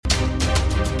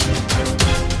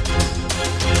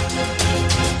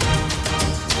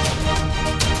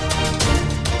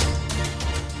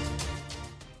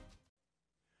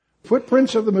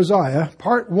Footprints of the Messiah,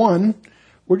 Part 1,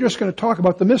 we're just going to talk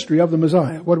about the mystery of the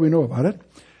Messiah. What do we know about it?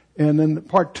 And then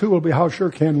Part 2 will be how sure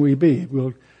can we be.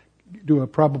 We'll do a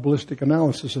probabilistic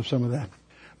analysis of some of that.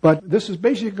 But this is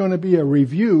basically going to be a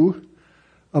review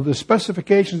of the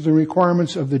specifications and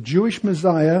requirements of the Jewish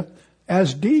Messiah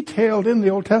as detailed in the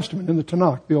Old Testament, in the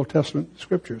Tanakh, the Old Testament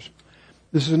scriptures.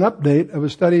 This is an update of a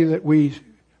study that we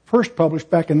first published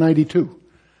back in 92.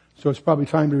 So it's probably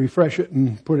time to refresh it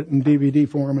and put it in DVD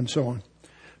form and so on.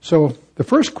 So the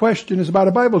first question is about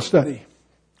a Bible study.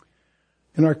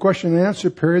 In our question and answer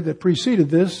period that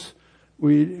preceded this,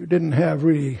 we didn't have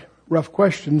really rough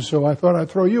questions, so I thought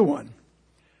I'd throw you one.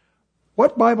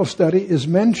 What Bible study is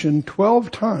mentioned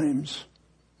 12 times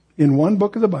in one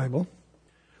book of the Bible,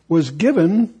 was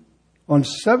given on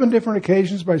 7 different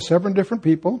occasions by 7 different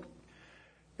people,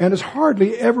 and is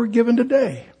hardly ever given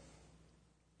today?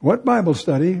 What Bible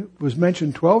study was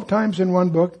mentioned 12 times in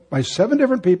one book by 7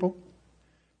 different people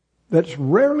that's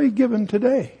rarely given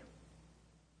today?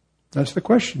 That's the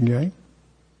question, gang.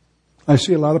 I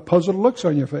see a lot of puzzled looks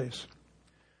on your face.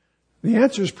 The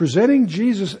answer is presenting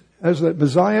Jesus as the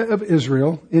Messiah of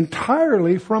Israel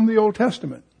entirely from the Old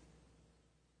Testament.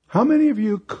 How many of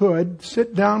you could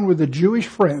sit down with a Jewish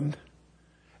friend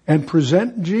and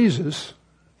present Jesus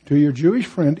to your Jewish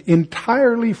friend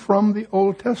entirely from the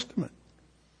Old Testament?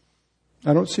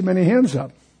 I don't see many hands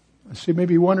up. I see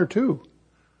maybe 1 or 2.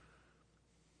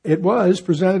 It was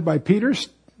presented by Peter,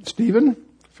 Stephen,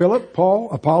 Philip, Paul,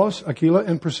 Apollos, Aquila,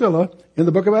 and Priscilla in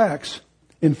the book of Acts.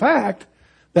 In fact,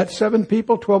 that's 7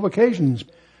 people, 12 occasions.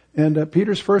 And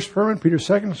Peter's first sermon, Peter's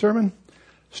second sermon,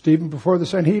 Stephen before the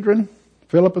Sanhedrin,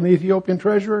 Philip and the Ethiopian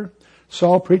treasurer,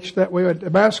 Saul preached that way at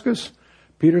Damascus,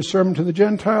 Peter's sermon to the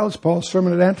Gentiles, Paul's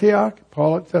sermon at Antioch,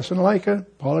 Paul at Thessalonica,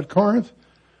 Paul at Corinth,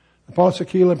 Apollos,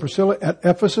 Aquila, and Priscilla at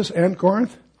Ephesus and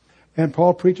Corinth, and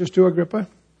Paul preaches to Agrippa,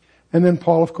 and then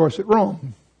Paul, of course, at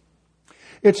Rome.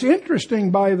 It's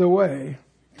interesting, by the way,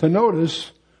 to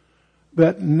notice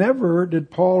that never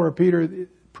did Paul or Peter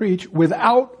preach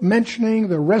without mentioning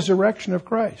the resurrection of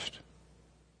Christ.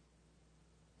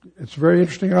 It's a very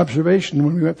interesting observation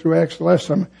when we went through Acts the last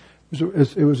time.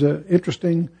 It was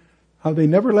interesting how they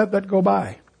never let that go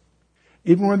by.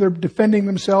 Even when they're defending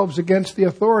themselves against the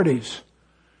authorities,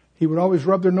 he would always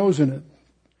rub their nose in it.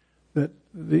 That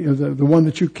the one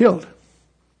that you killed,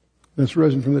 that's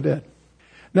risen from the dead.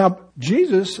 Now,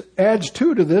 Jesus adds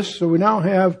 2 to this, so we now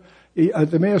have the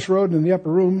Emmaus Road in the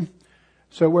upper room,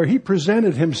 so where he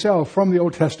presented himself from the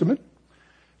Old Testament.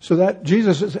 So that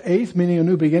Jesus is 8th, meaning a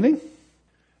new beginning.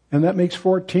 And that makes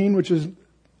 14, which is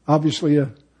obviously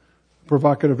a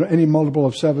provocative. Any multiple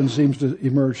of 7 seems to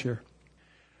emerge here.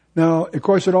 Now, of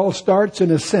course, it all starts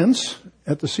in a sense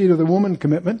at the seed of the woman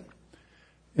commitment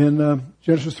in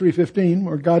Genesis 3:15,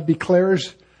 where God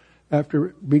declares,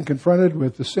 after being confronted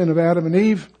with the sin of Adam and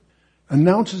Eve,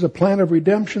 announces a plan of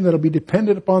redemption that will be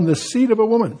dependent upon the seed of a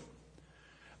woman.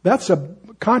 That's a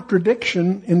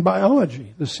contradiction in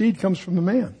biology. The seed comes from the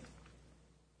man.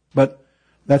 But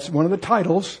that's one of the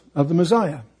titles of the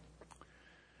Messiah.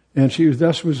 And she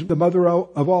thus was the mother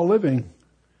of all living.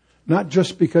 Not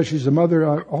just because she's the mother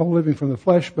of all living from the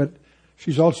flesh, but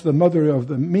she's also the mother of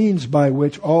the means by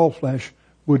which all flesh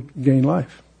would gain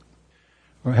life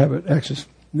or have it access.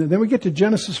 Then we get to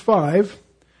Genesis 5,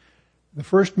 the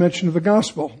first mention of the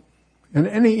gospel. And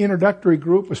any introductory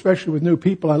group, especially with new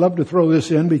people, I love to throw this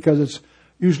in because it's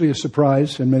usually a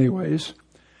surprise in many ways.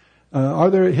 Are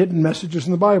there hidden messages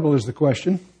in the Bible is the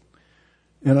question.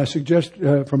 And I suggest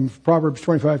from Proverbs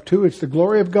 25:2, it's the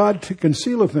glory of God to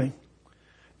conceal a thing.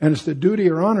 And it's the duty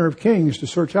or honor of kings to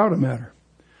search out a matter.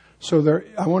 So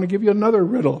I want to give you another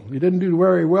riddle. You didn't do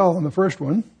very well on the first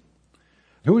one.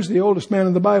 Who is the oldest man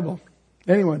in the Bible?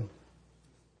 Anyone?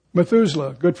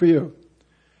 Methuselah. Good for you.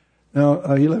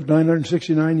 Now, he lived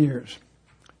 969 years.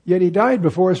 Yet he died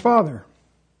before his father.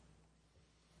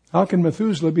 How can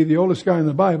Methuselah be the oldest guy in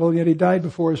the Bible, yet he died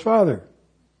before his father?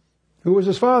 Who was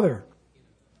his father?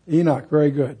 Enoch. Very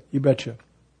good. You betcha.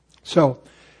 So,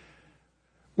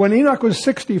 when Enoch was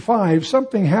 65,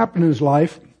 something happened in his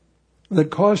life that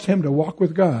caused him to walk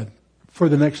with God for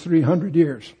the next 300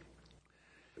 years.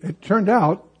 It turned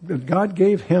out that God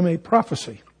gave him a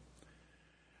prophecy.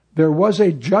 There was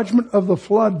a judgment of the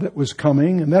flood that was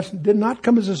coming, and that did not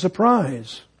come as a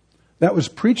surprise. That was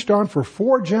preached on for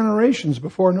 4 generations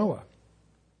before Noah.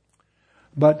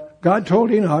 But God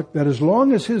told Enoch that as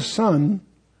long as his son,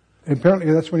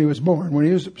 apparently that's when he was born, when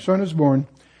his son was born,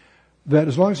 that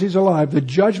as long as he's alive, the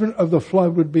judgment of the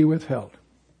flood would be withheld.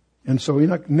 And so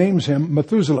Enoch names him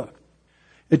Methuselah.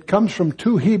 It comes from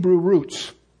 2 Hebrew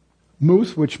roots.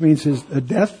 Muth, which means his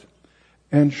death,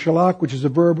 and shalach, which is a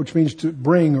verb which means to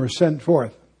bring or send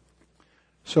forth.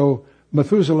 So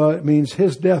Methuselah means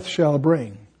his death shall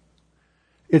bring.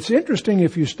 It's interesting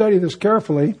if you study this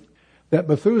carefully that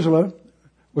Methuselah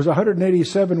was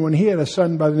 187 when he had a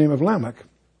son by the name of Lamech.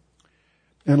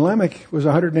 And Lamech was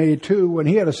 182 when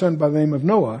he had a son by the name of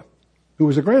Noah, who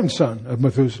was a grandson of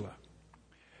Methuselah.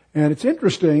 And it's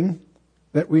interesting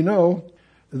that we know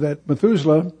that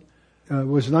Methuselah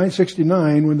was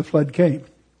 969 when the flood came,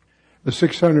 the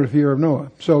 600th year of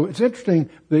Noah. So it's interesting,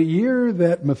 the year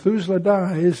that Methuselah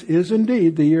dies is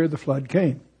indeed the year the flood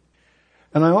came.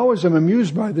 And I always am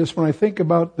amused by this when I think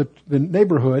about the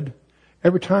neighborhood.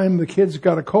 Every time the kids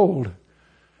got a cold,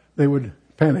 they would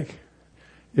panic.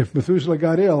 If Methuselah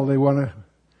got ill, they want to,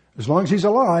 as long as he's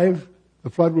alive, the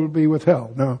flood will be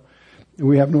withheld. Now,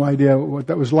 we have no idea what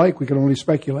that was like. We can only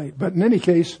speculate. But in any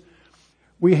case,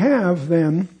 we have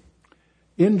then,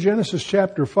 in Genesis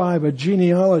chapter 5, a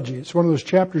genealogy. It's one of those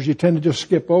chapters you tend to just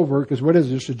skip over, because what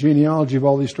is it? It's a genealogy of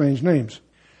all these strange names.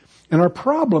 And our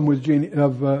problem with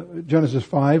Genesis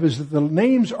 5 is that the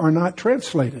names are not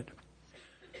translated.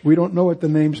 We don't know what the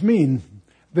names mean.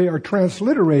 They are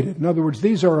transliterated. In other words,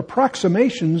 these are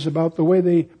approximations about the way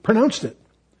they pronounced it.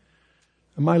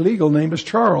 My legal name is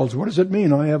Charles. What does it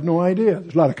mean? I have no idea.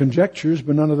 There's a lot of conjectures,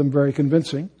 but none of them very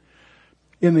convincing.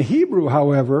 In the Hebrew,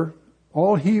 however,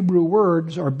 all Hebrew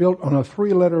words are built on a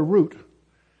 3-letter root.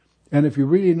 And if you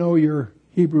really know your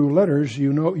Hebrew letters,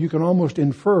 you can almost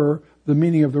infer the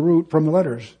meaning of the root from the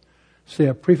letters. Say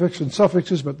a prefix and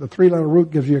suffixes, but the 3-letter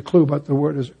root gives you a clue about the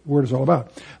word is all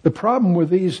about. The problem with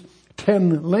these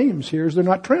 10 names here is they're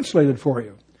not translated for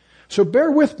you. So bear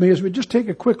with me as we just take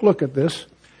a quick look at this.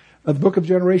 The book of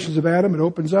generations of Adam, it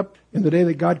opens up in the day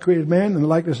that God created man, in the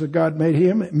likeness of God made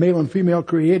him. Male and female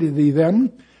created he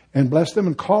them, and blessed them,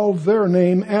 and called their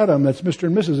name Adam. That's Mr.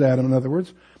 and Mrs. Adam, in other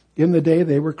words, in the day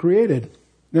they were created.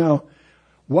 Now,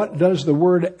 what does the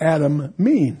word Adam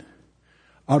mean?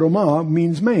 Adamah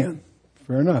means man.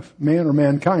 Fair enough. Man or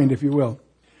mankind, if you will.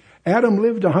 Adam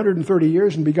lived 130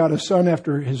 years and begot a son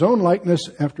after his own likeness,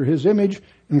 after his image,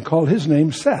 and called his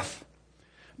name Seth.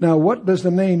 Now, what does the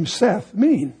name Seth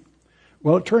mean?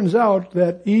 Well, it turns out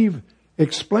that Eve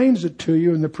explains it to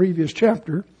you in the previous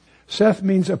chapter. Seth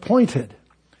means appointed.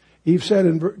 Eve said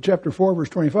in chapter 4, verse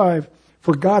 25,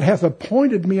 "For God hath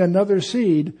appointed me another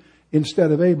seed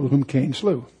instead of Abel, whom Cain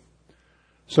slew."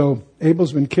 So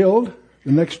Abel's been killed.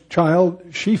 The next child,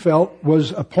 she felt, was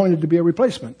appointed to be a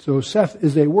replacement. So Seth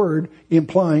is a word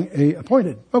implying a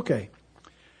appointed. Okay.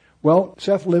 Well,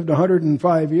 Seth lived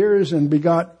 105 years and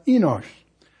begot Enosh.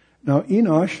 Now,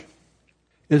 Enosh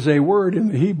is a word in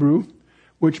the Hebrew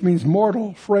which means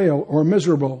mortal, frail, or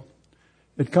miserable.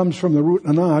 It comes from the root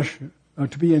anash,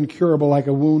 to be incurable, like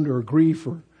a wound or grief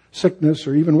or sickness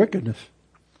or even wickedness.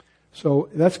 So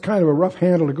that's kind of a rough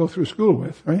handle to go through school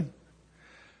with, right?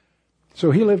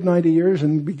 So he lived 90 years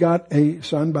and begot a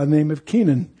son by the name of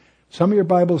Kenan. Some of your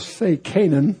Bibles say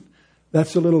Canaan.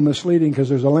 That's a little misleading because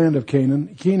there's a land of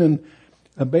Canaan. Kenan,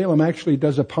 Balaam actually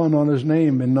does a pun on his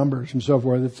name in Numbers and so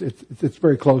forth. It's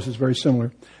very close. It's very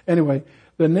similar. Anyway,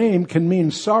 the name can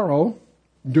mean sorrow,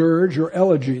 dirge, or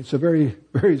elegy. It's a very,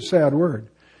 very sad word.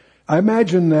 I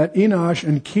imagine that Enosh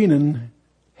and Kenan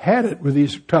had it with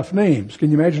these tough names.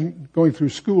 Can you imagine going through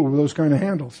school with those kind of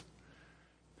handles?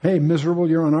 Hey, miserable,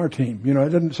 you're on our team. You know,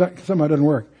 somehow it doesn't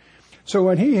work. So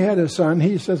when he had a son,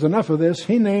 he says, enough of this.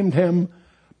 He named him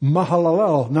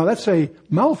Mahalalel. Now that's a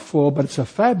mouthful, but it's a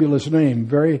fabulous name,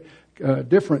 very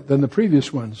different than the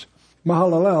previous ones.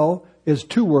 Mahalalel is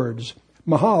 2 words.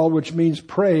 Mahal, which means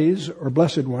praise or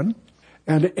blessed one,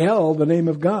 and El, the name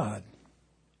of God.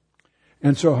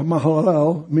 And so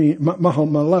Mahalalel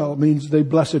means the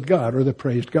blessed God or the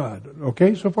praised God.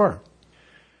 Okay, so far?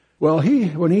 Well,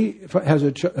 when he has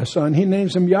a son, he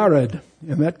names him Yared.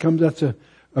 And that's a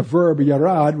verb,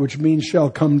 yarad, which means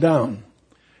shall come down.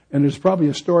 And there's probably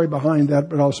a story behind that,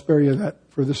 but I'll spare you that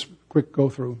for this quick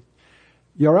go-through.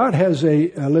 Yared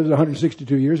lives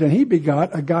 162 years, and he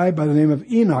begot a guy by the name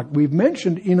of Enoch. We've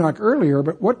mentioned Enoch earlier,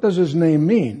 but what does his name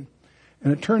mean?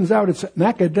 And it turns out it's an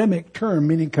academic term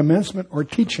meaning commencement or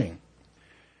teaching.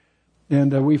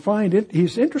 And we find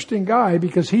he's an interesting guy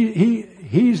because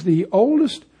he's the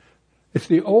oldest. It's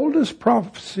the oldest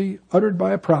prophecy uttered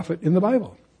by a prophet in the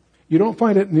Bible. You don't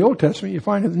find it in the Old Testament. You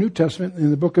find it in the New Testament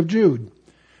in the book of Jude,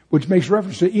 which makes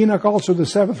reference to Enoch, also the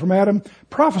 7th from Adam,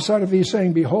 prophesied of these,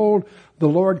 saying, Behold, the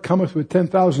Lord cometh with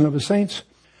 10,000 of his saints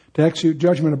to execute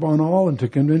judgment upon all and to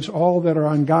convince all that are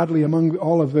ungodly among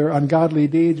all of their ungodly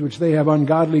deeds which they have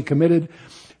ungodly committed,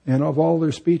 and of all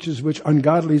their speeches which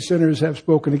ungodly sinners have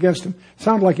spoken against him.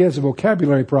 Sounds like he has a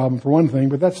vocabulary problem for one thing,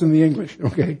 but that's in the English,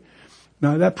 okay?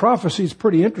 Now that prophecy is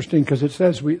pretty interesting because it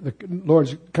says the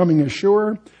Lord's coming is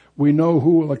sure. We know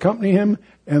who will accompany him,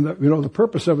 and the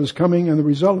purpose of his coming and the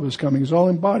result of his coming is all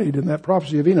embodied in that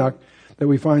prophecy of Enoch that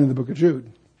we find in the book of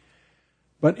Jude.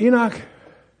 But Enoch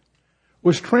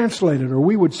was translated, or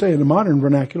we would say in the modern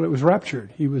vernacular, it was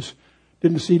raptured. He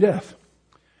didn't see death.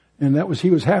 And he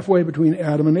was halfway between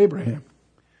Adam and Abraham.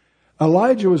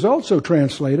 Elijah was also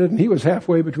translated, and he was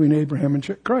halfway between Abraham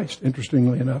and Christ,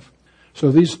 interestingly enough.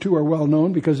 So these two are well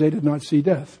known because they did not see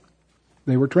death.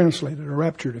 They were translated, or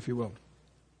raptured, if you will.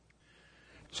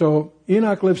 So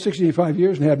Enoch lived 65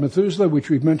 years and had Methuselah, which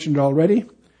we've mentioned already.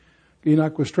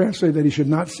 Enoch was translated that he should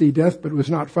not see death, but was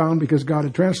not found because God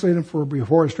had translated him, for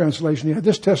before his translation he had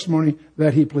this testimony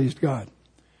that he pleased God.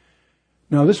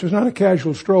 Now this was not a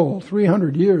casual stroll.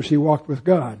 300 years he walked with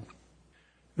God.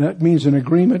 That means an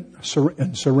agreement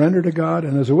and surrender to God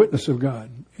and as a witness of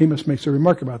God. Amos makes a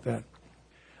remark about that.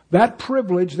 That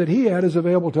privilege that he had is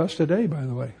available to us today, by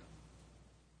the way.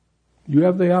 You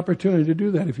have the opportunity to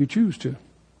do that if you choose to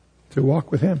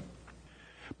walk with him.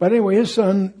 But anyway, his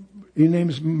son, he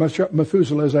names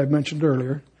Methuselah, as I've mentioned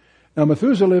earlier. Now,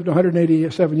 Methuselah lived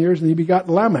 187 years, and he begot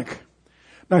Lamech.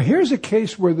 Now, here's a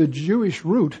case where the Jewish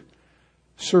root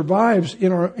survives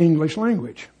in our English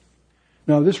language.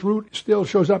 Now, this root still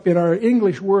shows up in our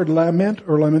English word lament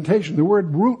or lamentation. The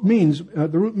word root the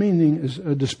root meaning is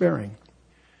despairing.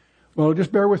 Well,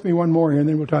 just bear with me one more here, and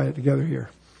then we'll tie it together here.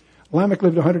 Lamech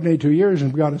lived 182 years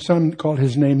and got a son called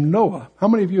his name Noah. How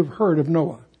many of you have heard of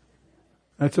Noah?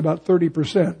 That's about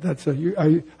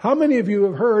 30%. How many of you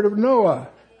have heard of Noah?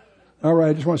 All right,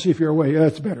 I just want to see if you're awake.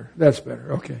 That's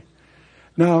better. Okay.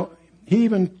 Now, he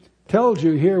even tells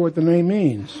you here what the name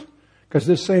means, because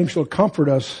this same shall comfort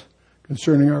us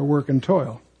concerning our work and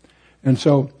toil. And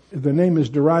so the name is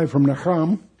derived from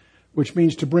Nacham, which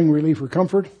means to bring relief or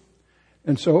comfort.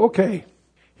 And so, okay,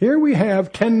 here we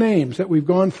have 10 names that we've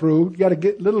gone through. You got to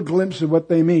get a little glimpse of what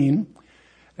they mean.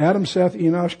 Adam, Seth,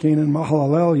 Enosh, Canaan,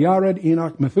 Mahalalel, Yared,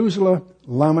 Enoch, Methuselah,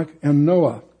 Lamech, and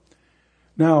Noah.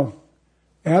 Now,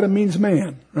 Adam means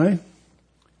man, right?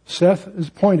 Seth is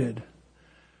appointed.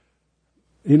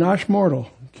 Enosh,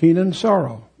 mortal. Canaan,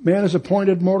 sorrow. Man is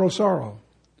appointed mortal sorrow.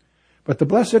 But the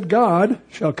blessed God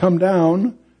shall come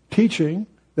down teaching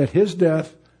that his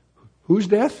death, whose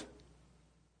death?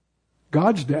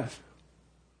 God's death.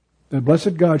 The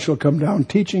blessed God shall come down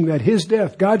teaching that his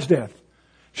death, God's death,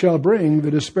 shall bring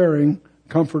the despairing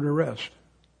comfort or rest.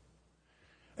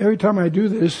 Every time I do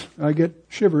this, I get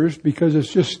shivers because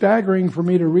it's just staggering for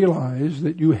me to realize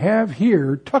that you have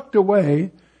here, tucked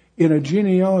away in a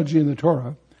genealogy in the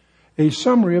Torah, a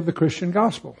summary of the Christian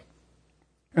gospel.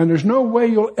 And there's no way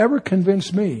you'll ever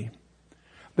convince me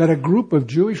that a group of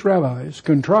Jewish rabbis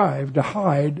contrived to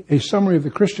hide a summary of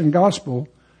the Christian gospel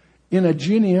in a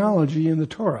genealogy in the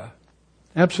Torah.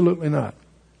 Absolutely not.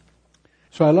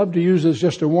 So I love to use this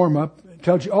just to warm up.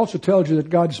 It also tells you that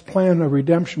God's plan of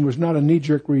redemption was not a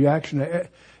knee-jerk reaction.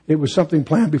 It was something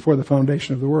planned before the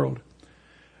foundation of the world.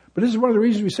 But this is one of the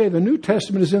reasons we say the New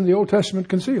Testament is in the Old Testament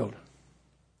concealed.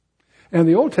 And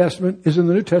the Old Testament is in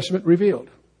the New Testament revealed.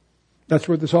 That's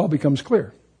where this all becomes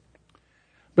clear.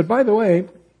 But by the way,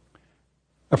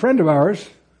 a friend of ours,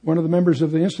 one of the members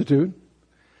of the Institute,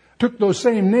 took those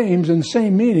same names and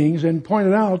same meanings and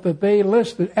pointed out that they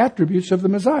list the attributes of the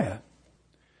Messiah.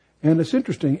 And it's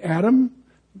interesting. Adam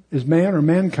is man or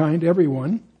mankind,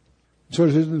 everyone. So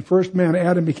it says the first man,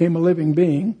 Adam, became a living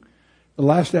being. The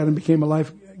last Adam became a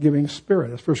life-giving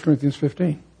spirit. That's 1 Corinthians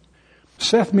 15.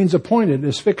 Seth means appointed,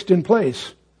 is fixed in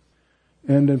place.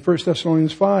 And in 1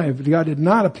 Thessalonians 5, God did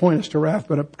not appoint us to wrath,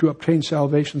 but to obtain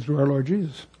salvation through our Lord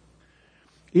Jesus.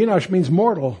 Enosh means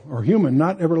mortal or human,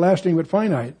 not everlasting but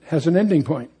finite, has an ending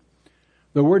point.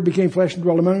 The Word became flesh and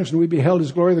dwelt among us, and we beheld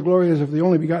His glory. The glory is of the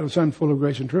only begotten Son, full of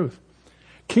grace and truth.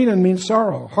 Canaan means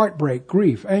sorrow, heartbreak,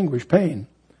 grief, anguish, pain.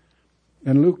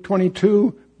 And Luke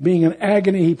 22, being in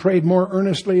agony, he prayed more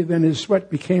earnestly than his sweat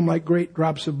became like great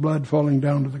drops of blood falling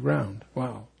down to the ground.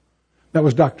 Wow. That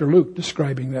was Dr. Luke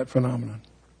describing that phenomenon.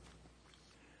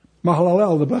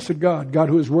 Mahalalel, the blessed God, God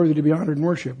who is worthy to be honored and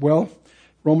worshipped. Well,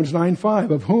 Romans 9:5,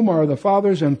 of whom are the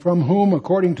fathers, and from whom,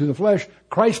 according to the flesh,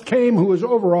 Christ came, who is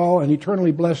over all, and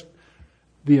eternally blessed,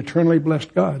 the eternally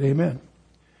blessed God. Amen.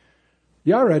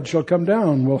 Yared shall come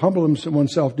down, will humble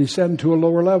oneself, descend to a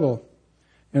lower level.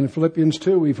 And in Philippians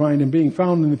 2, we find him being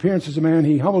found in the appearance as a man,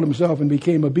 he humbled himself and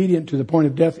became obedient to the point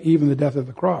of death, even the death of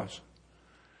the cross.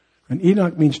 And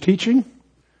Enoch means teaching.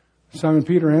 Simon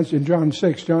Peter answered in John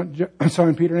 6,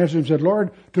 Simon Peter answered and said, Lord,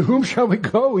 to whom shall we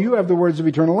go? You have the words of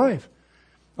eternal life.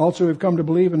 Also, we've come to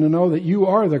believe and to know that you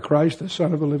are the Christ, the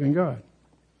Son of the living God.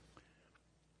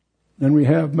 Then we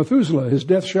have Methuselah, his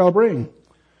death shall bring.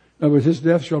 In other words, his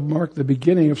death shall mark the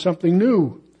beginning of something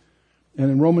new.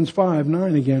 And in Romans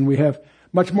 5:9 again, we have,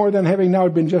 much more than having now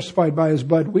been justified by his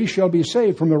blood, we shall be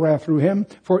saved from the wrath through him.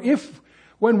 For if,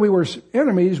 when we were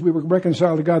enemies, we were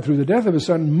reconciled to God through the death of his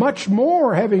Son, much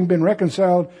more, having been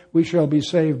reconciled, we shall be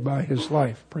saved by his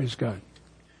life. Praise God.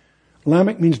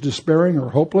 Lamech means despairing or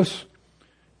hopeless.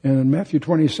 And in Matthew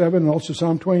 27 and also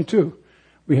Psalm 22,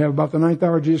 we have about the 9th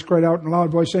hour, Jesus cried out in a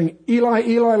loud voice saying, Eli,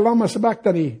 Eli, lama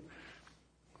sabachthani.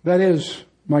 That is,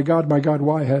 my God,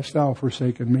 why hast thou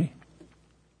forsaken me?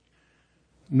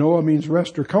 Noah means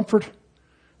rest or comfort,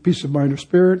 peace of mind or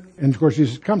spirit. And of course,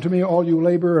 Jesus says, come to me, all you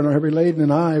labor and are heavy laden,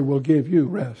 and I will give you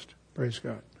rest. Praise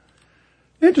God.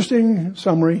 Interesting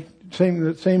summary,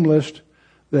 same list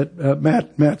that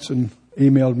Matt Matson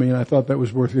emailed me, and I thought that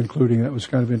was worth including. That was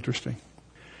kind of interesting.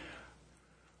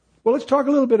 Well, let's talk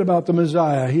a little bit about the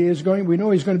Messiah. We know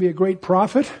he's going to be a great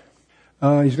prophet.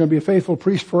 He's going to be a faithful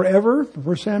priest forever,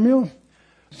 1 Samuel.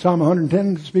 Psalm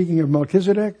 110, speaking of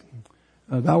Melchizedek.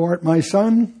 Thou art my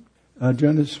son.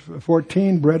 Genesis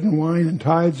 14, bread and wine and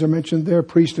tithes are mentioned there,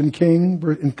 priest and king,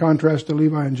 in contrast to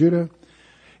Levi and Judah.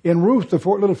 In Ruth, the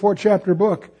little 4-chapter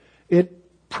book,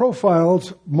 it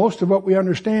profiles most of what we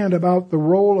understand about the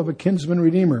role of a kinsman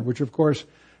redeemer, which of course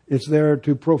it's there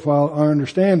to profile our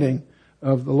understanding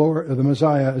of the Lord, of the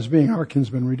Messiah as being our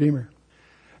kinsman redeemer.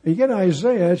 And you get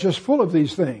Isaiah, it's just full of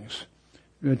these things.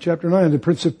 Chapter 9, the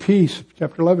Prince of Peace.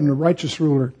 Chapter 11, the righteous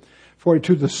ruler.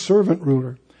 42, the servant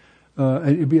ruler.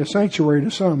 It'd be a sanctuary to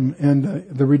some, and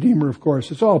the Redeemer, of course.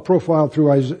 It's all profiled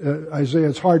through Isaiah.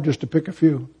 It's hard just to pick a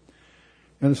few.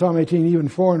 And in Psalm 18, even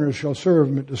foreigners shall serve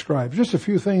him, it describes. Just a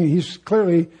few things. He's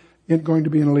clearly going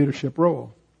to be in a leadership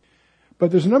role.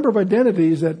 But there's a number of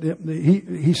identities that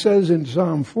he says in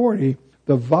Psalm 40,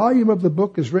 the volume of the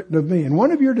book is written of me. And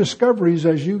one of your discoveries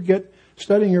as you get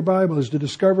studying your Bible is to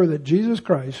discover that Jesus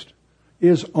Christ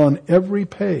is on every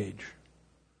page.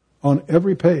 On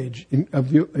every page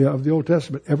of the Old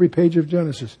Testament, every page of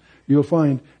Genesis, you'll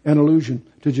find an allusion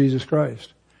to Jesus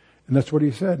Christ. And that's what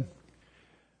he said.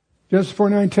 Genesis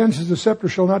 4:9-10 says, the scepter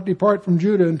shall not depart from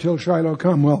Judah until Shiloh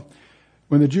come. Well,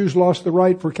 when the Jews lost the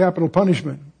right for capital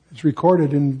punishment, it's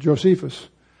recorded in Josephus,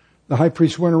 the high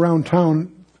priest went around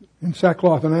town in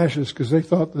sackcloth and ashes because they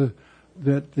thought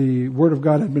that the word of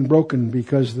God had been broken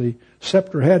because the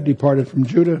scepter had departed from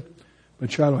Judah,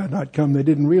 but Shiloh had not come. They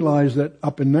didn't realize that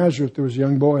up in Nazareth there was a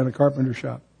young boy in a carpenter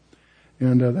shop.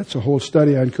 And that's a whole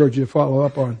study I encourage you to follow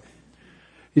up on.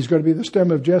 He's going to be the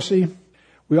stem of Jesse.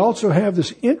 We also have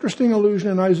this interesting allusion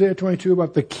in Isaiah 22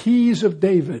 about the keys of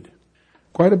David.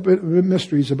 Quite a bit of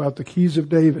mysteries about the keys of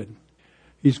David.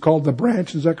 He's called the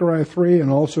branch in Zechariah 3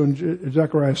 and also in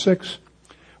Zechariah 6.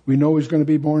 We know he's going to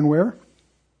be born where?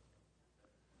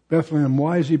 Bethlehem.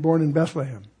 Why is he born in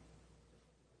Bethlehem?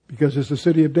 Because it's the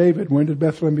city of David. When did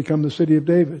Bethlehem become the city of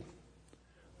David?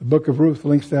 The book of Ruth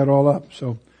links that all up.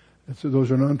 So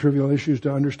those are non-trivial issues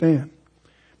to understand.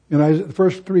 And the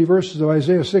first 3 verses of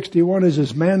Isaiah 61 is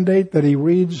his mandate that he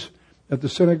reads at the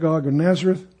synagogue of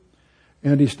Nazareth.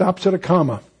 And he stops at a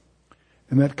comma.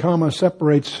 And that comma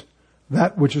separates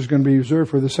that which is going to be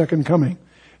reserved for the second coming.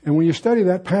 And when you study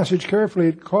that passage carefully,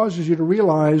 it causes you to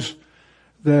realize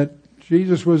that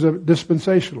Jesus was a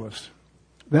dispensationalist.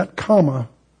 That comma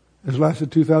has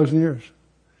lasted 2,000 years.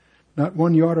 Not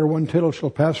 1 jot or 1 tittle shall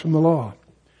pass from the law.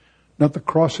 Not the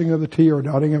crossing of the T or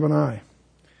dotting of an I.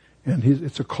 And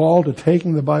it's a call to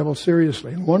taking the Bible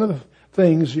seriously. And one of the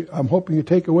things I'm hoping you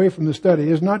take away from the study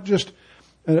is not just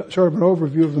sort of an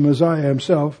overview of the Messiah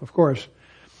himself, of course,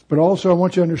 but also I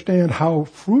want you to understand how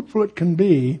fruitful it can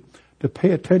be to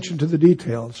pay attention to the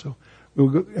details. So we'll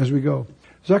go as we go.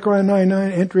 Zechariah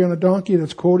 9:9, entry on a donkey,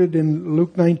 that's quoted in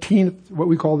Luke 19, what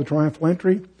we call the triumphal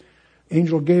entry.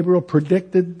 Angel Gabriel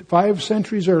predicted 5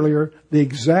 centuries earlier the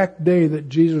exact day that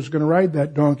Jesus was going to ride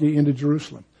that donkey into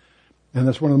Jerusalem. And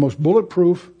that's one of the most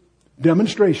bulletproof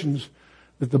demonstrations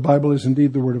that the Bible is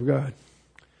indeed the Word of God.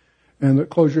 And the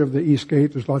closure of the East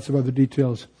Gate, there's lots of other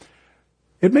details.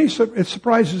 It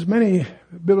surprises many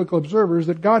biblical observers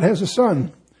that God has a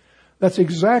son. That's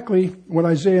exactly what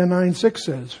Isaiah 9:6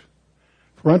 says.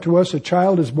 For unto us a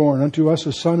child is born, unto us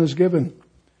a son is given.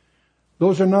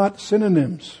 Those are not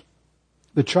synonyms.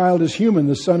 The child is human,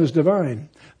 the son is divine.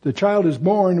 The child is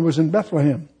born was in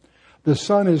Bethlehem. The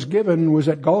son is given was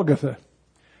at Golgotha.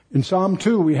 In Psalm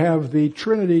 2, we have the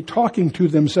Trinity talking to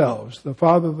themselves, the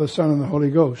Father, the Son, and the Holy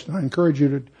Ghost. And I encourage you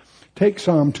to take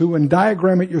Psalm 2 and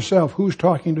diagram it yourself, who's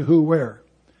talking to who, where.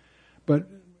 But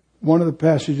one of the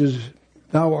passages,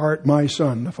 thou art my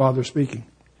son, the Father speaking.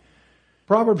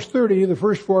 Proverbs 30, the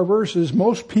first 4 verses,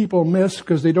 most people miss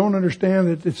because they don't understand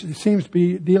that it seems to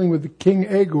be dealing with King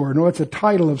Agor. No, it's a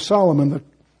title of Solomon,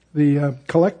 the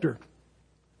collector.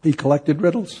 He collected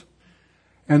riddles.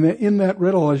 And in that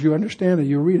riddle, as you understand it,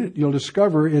 you read it, you'll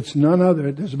discover it's none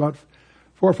other. There's about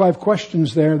 4 or 5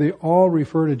 questions there. They all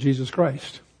refer to Jesus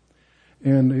Christ.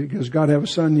 And does God have a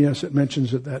son? Yes, it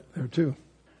mentions it that there too.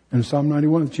 And Psalm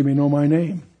 91, that you may know my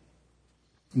name.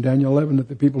 In Daniel 11, that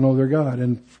the people know their God.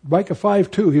 And Micah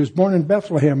 5:2, he was born in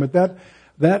Bethlehem. But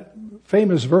that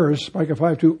famous verse, Micah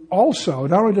 5:2, also,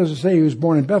 not only does it say he was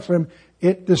born in Bethlehem,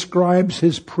 it describes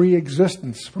his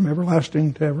pre-existence from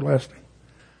everlasting to everlasting.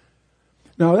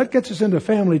 Now that gets us into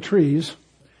family trees.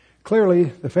 Clearly,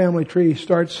 the family tree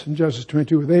starts in Genesis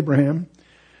 22 with Abraham.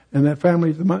 And that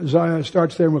family, the Messiah,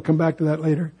 starts there, and we'll come back to that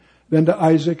later. Then to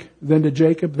Isaac, then to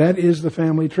Jacob. That is the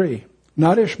family tree.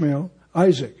 Not Ishmael,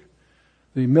 Isaac.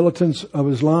 The militants of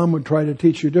Islam would try to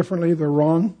teach you differently. They're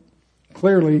wrong.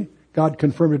 Clearly, God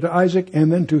confirmed it to Isaac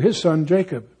and then to his son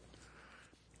Jacob.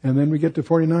 And then we get to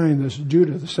 49, this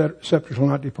Judah, the scepter shall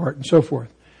not depart, and so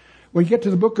forth. When you get to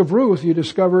the book of Ruth, you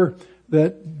discover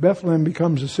that Bethlehem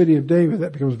becomes the city of David.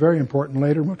 That becomes very important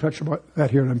later, and we'll touch about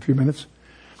that here in a few minutes.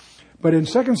 But in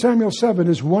 2 Samuel 7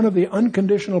 is one of the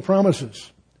unconditional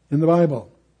promises in the Bible.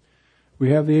 We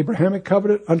have the Abrahamic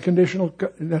covenant, unconditional,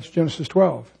 that's Genesis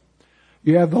 12.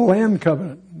 You have the land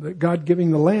covenant, that God giving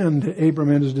the land to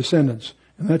Abram and his descendants.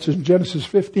 And that's in Genesis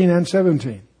 15 and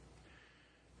 17.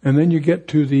 And then you get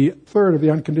to the third of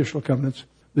the unconditional covenants,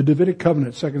 the Davidic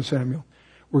covenant, 2 Samuel,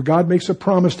 where God makes a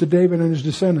promise to David and his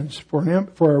descendants for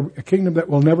a kingdom that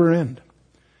will never end.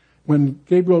 When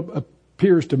Gabriel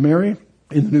appears to Mary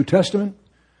in the New Testament,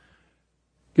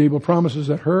 Gabriel promises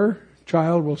that her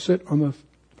child will sit on the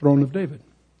throne of David.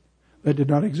 That did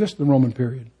not exist in the Roman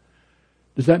period.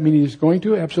 Does that mean he's going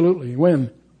to? Absolutely.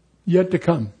 When? Yet to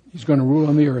come. He's going to rule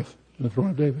on the earth, on the throne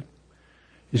of David.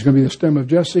 He's going to be the stem of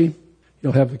Jesse.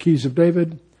 He'll have the keys of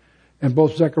David. And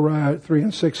both Zechariah 3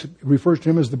 and 6 refers to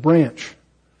him as the branch,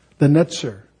 the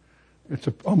netzer. It's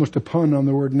almost a pun on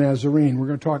the word Nazarene. We're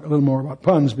going to talk a little more about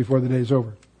puns before the day's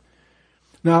over.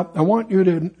 Now, I want you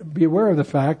to be aware of the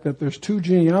fact that there's 2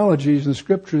 genealogies in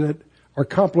Scripture that are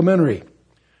complementary.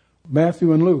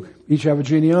 Matthew and Luke each have a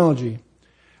genealogy.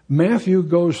 Matthew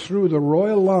goes through the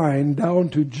royal line down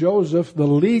to Joseph, the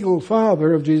legal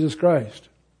father of Jesus Christ.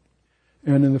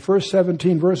 And in the first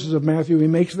 17 verses of Matthew, he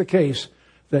makes the case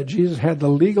that Jesus had the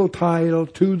legal title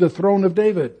to the throne of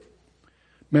David.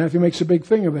 Matthew makes a big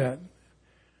thing of that.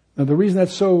 Now, the reason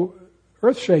that's so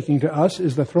earth-shaking to us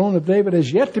is the throne of David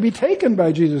is yet to be taken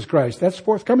by Jesus Christ. That's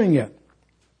forthcoming yet.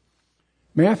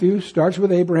 Matthew starts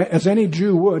with Abraham, as any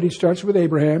Jew would. He starts with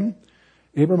Abraham,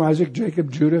 Isaac, Jacob,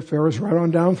 Judah, Phares, right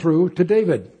on down through to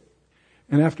David.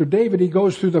 And after David, he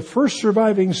goes through the first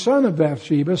surviving son of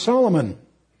Bathsheba, Solomon.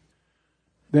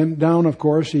 Then down, of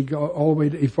course, he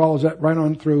follows that right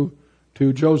on through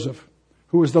to Joseph,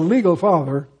 who is the legal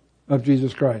father of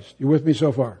Jesus Christ. You with me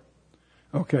so far?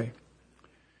 Okay.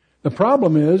 The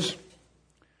problem is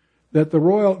that the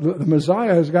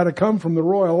Messiah has got to come from the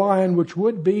royal line, which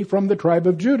would be from the tribe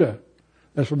of Judah.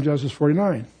 That's from Genesis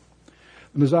 49.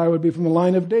 The Messiah would be from the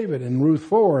line of David in Ruth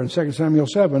 4 and 2 Samuel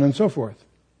 7 and so forth.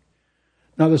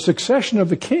 Now, the succession of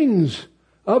the kings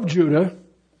of Judah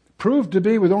proved to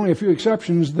be, with only a few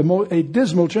exceptions, a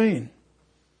dismal chain.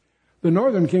 The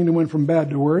northern kingdom went from bad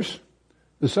to worse.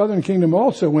 The southern kingdom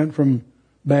also went from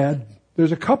bad.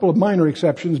 There's a couple of minor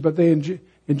exceptions, but they,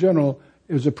 in general,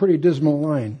 it was a pretty dismal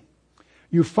line.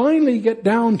 You finally get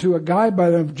down to a guy by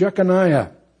the name of Jeconiah,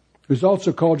 who's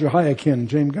also called Jehoiachin,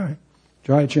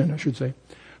 Jehoiachin, I should say,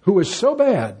 who was so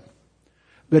bad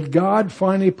that God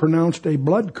finally pronounced a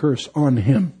blood curse on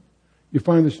him. You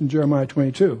find this in Jeremiah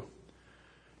 22.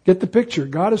 Get the picture.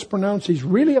 God has pronounced he's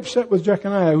really upset with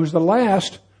Jeconiah, who's the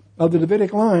last of the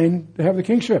Davidic line to have the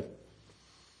kingship.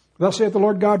 Thus saith the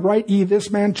Lord God, write ye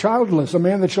this man childless, a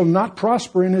man that shall not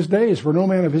prosper in his days, for no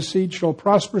man of his seed shall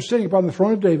prosper sitting upon the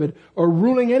throne of David or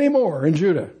ruling any more in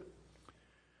Judah.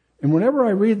 And whenever I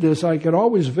read this, I can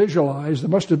always visualize there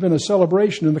must have been a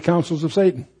celebration in the councils of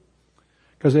Satan,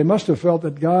 because they must have felt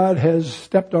that God has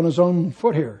stepped on his own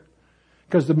foot here,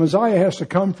 because the Messiah has to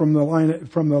come from the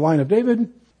line of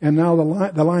David, and now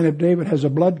the line of David has a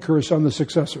blood curse on the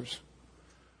successors.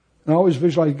 And I always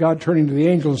visualize God turning to the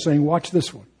angels and saying, watch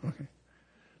this one. Okay.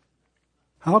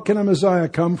 How can a Messiah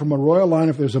come from a royal line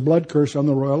if there's a blood curse on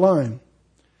the royal line?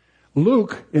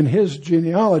 Luke, in his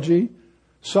genealogy,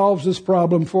 solves this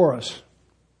problem for us.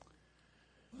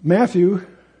 Matthew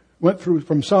went through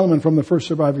from Solomon, from the first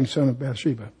surviving son of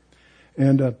Bathsheba.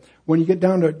 And when you get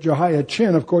down to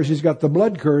Jehoiachin, of course, he's got the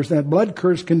blood curse. That blood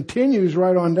curse continues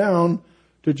right on down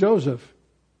to Joseph.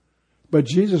 But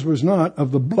Jesus was not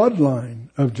of the bloodline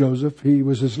of Joseph. He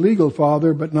was his legal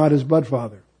father, but not his blood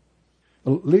father.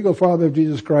 The legal father of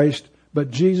Jesus Christ, but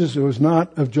Jesus was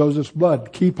not of Joseph's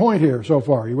blood. Key point here so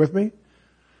far. You with me?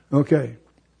 Okay.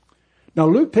 Now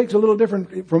Luke takes a little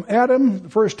different from Adam. The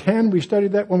first 10, we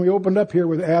studied that when we opened up here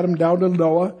with Adam down to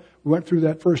Noah. We went through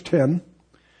that first 10.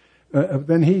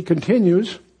 Then he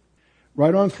continues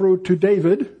right on through to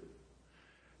David.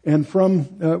 And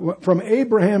from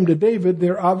Abraham to David,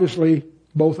 they're obviously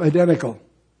both identical.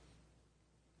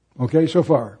 Okay, so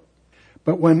far.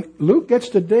 But when Luke gets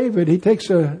to David, he takes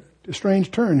a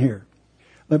strange turn here.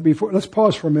 Let's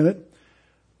pause for a minute.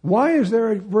 Why is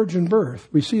there a virgin birth?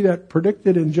 We see that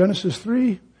predicted in Genesis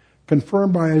 3,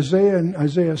 confirmed by Isaiah and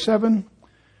Isaiah 7.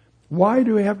 Why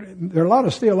do we have there are a lot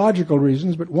of theological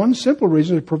reasons, but one simple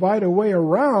reason is to provide a way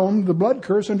around the blood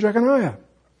curse on Jeconiah.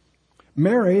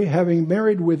 Mary, having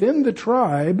married within the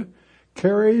tribe,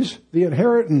 carries the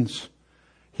inheritance.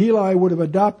 Heli would have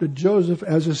adopted Joseph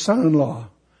as his son-in-law.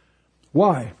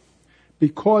 Why?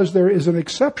 Because there is an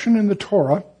exception in the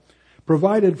Torah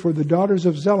provided for the daughters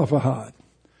of Zelophehad.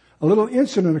 A little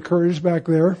incident occurs back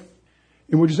there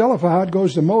in which Zelophehad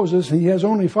goes to Moses, and he has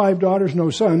only 5 daughters, no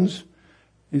sons.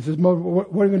 He says, what are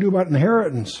you going to do about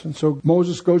inheritance? And so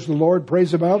Moses goes to the Lord,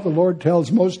 prays about it. The Lord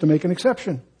tells Moses to make an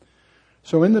exception.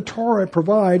 So in the Torah, it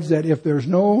provides that if there's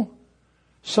no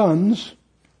sons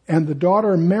and the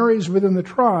daughter marries within the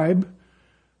tribe,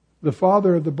 the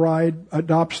father of the bride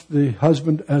adopts the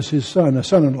husband as his son, a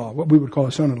son-in-law, what we would call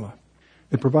a son-in-law.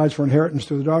 It provides for inheritance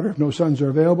to the daughter if no sons are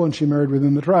available and she married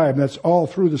within the tribe. That's all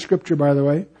through the scripture, by the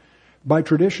way. By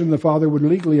tradition, the father would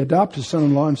legally adopt his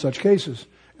son-in-law in such cases.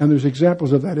 And there's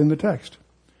examples of that in the text.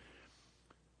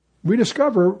 We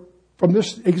discover from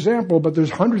this example, but there's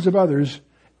hundreds of others,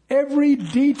 every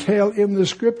detail in the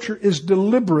scripture is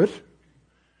deliberate.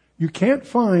 You can't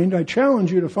find, I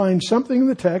challenge you to find something in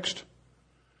the text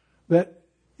that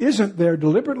isn't there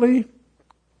deliberately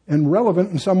and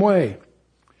relevant in some way.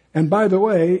 And by the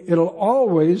way, it'll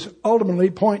always ultimately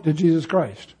point to Jesus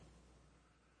Christ.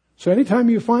 So anytime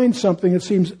you find something that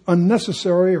seems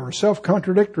unnecessary or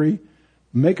self-contradictory,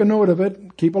 make a note of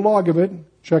it, keep a log of it,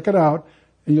 check it out,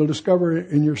 and you'll discover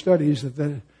in your studies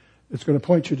that it's going to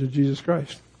point you to Jesus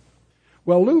Christ.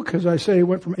 Well, Luke, as I say,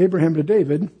 went from Abraham to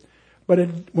David, but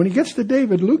when he gets to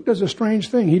David, Luke does a strange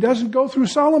thing. He doesn't go through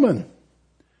Solomon.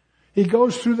 He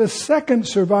goes through the second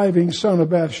surviving son of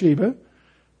Bathsheba,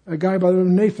 a guy by the name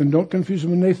of Nathan. Don't confuse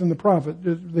him with Nathan the prophet.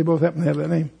 They both happen to have that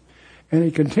name. And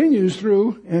he continues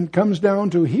through and comes down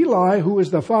to Heli, who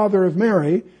is the father of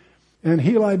Mary, and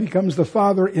Heli becomes the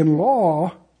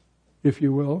father-in-law, if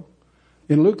you will.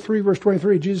 In Luke 3, verse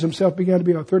 23, Jesus himself began to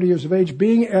be about 30 years of age,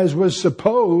 being, as was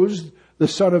supposed, the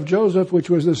son of Joseph, which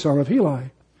was the son of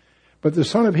Heli. But the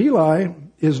son of Heli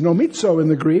is nomitzo in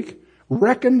the Greek,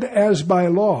 reckoned as by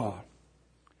law.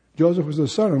 Joseph was the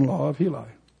son-in-law of Heli.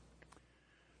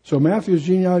 So Matthew's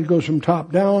genealogy goes from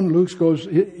top down. Luke's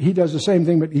he does the same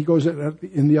thing, but he goes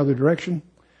in the other direction.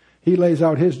 He lays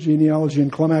out his genealogy in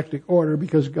climactic order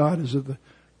because God is at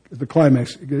the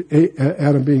climax,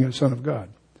 Adam being a son of God.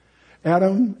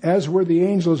 Adam, as were the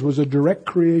angels, was a direct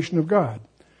creation of God.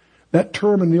 That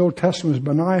term in the Old Testament is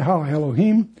Benai Ha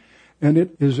Elohim, and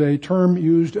it is a term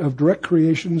used of direct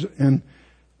creations, and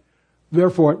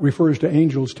therefore it refers to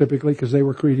angels typically because they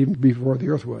were created even before the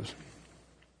earth was.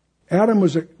 Adam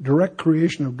was a direct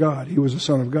creation of God. He was a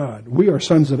son of God. We are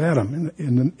sons of Adam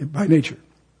by nature.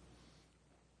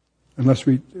 Unless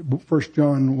 1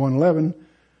 John 1:11,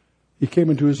 he came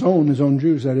into his own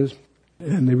Jews, that is,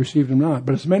 and they received him not.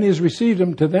 But as many as received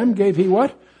him, to them gave he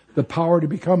what? The power to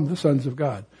become the sons of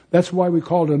God. That's why we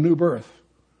call it a new birth.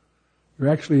 You're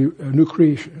actually a new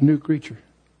creature.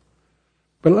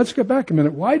 But let's get back a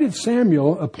minute. Why did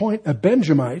Samuel appoint a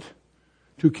Benjamite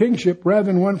to kingship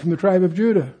rather than one from the tribe of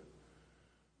Judah?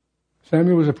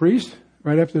 Samuel was a priest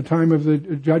right after the time of the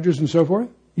judges and so forth.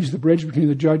 He's the bridge between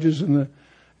the judges and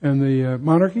the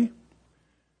monarchy.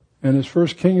 And his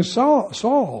first king is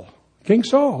Saul. King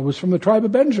Saul was from the tribe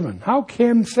of Benjamin. How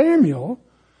can Samuel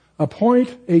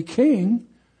appoint a king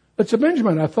that's a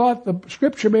Benjamin? I thought the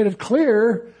scripture made it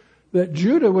clear that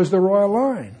Judah was the royal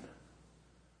line.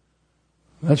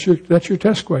 That's your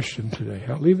test question today.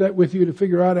 I'll leave that with you to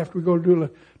figure out after we go to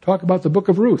talk about the book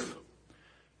of Ruth.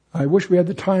 I wish we had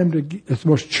the time to. It's the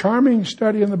most charming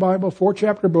study in the Bible,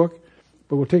 4-chapter book,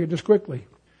 but we'll take it just quickly.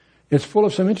 It's full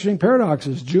of some interesting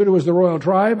paradoxes. Judah was the royal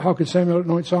tribe. How could Samuel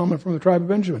anoint Solomon from the tribe of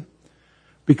Benjamin?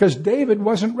 Because David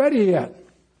wasn't ready yet.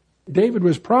 David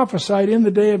was prophesied in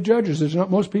the day of Judges.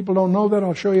 Most people don't know that.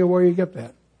 I'll show you where you get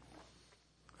that.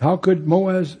 How could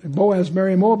Boaz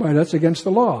marry a Moabite? That's against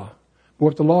the law.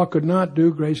 What the law could not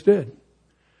do, grace did.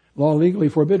 Law legally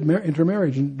forbid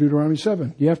intermarriage in Deuteronomy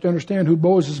 7. You have to understand who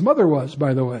Boaz's mother was,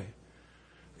 by the way.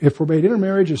 It forbade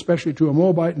intermarriage, especially to a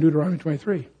Moabite in Deuteronomy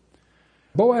 23.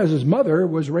 Boaz's mother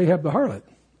was Rahab the harlot,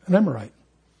 an Amorite.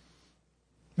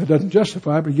 It doesn't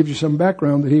justify, but it gives you some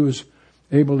background that he was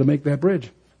able to make that bridge.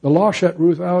 The law shut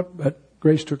Ruth out, but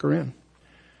grace took her in.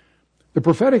 The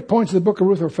prophetic points of the book of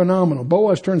Ruth are phenomenal.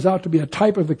 Boaz turns out to be a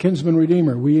type of the kinsman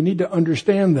redeemer. We need to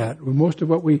understand that. Most of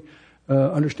what we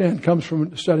understand comes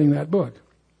from studying that book.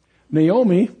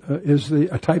 Naomi is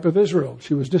a type of Israel.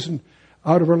 She was distant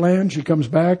out of her land. She comes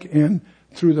back, and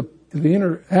through the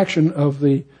interaction of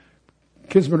the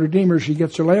kinsman redeemer, she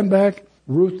gets her land back.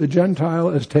 Ruth, the Gentile,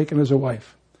 is taken as a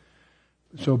wife.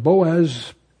 So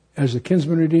Boaz, as the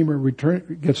kinsman redeemer,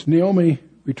 gets Naomi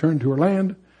returned to her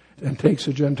land and takes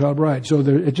a Gentile bride. So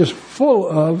it's just full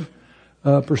of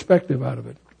perspective out of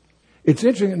it. It's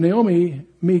interesting that Naomi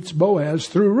meets Boaz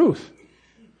through Ruth.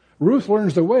 Ruth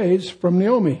learns the ways from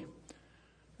Naomi.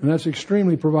 And that's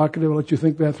extremely provocative. I'll let you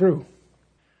think that through.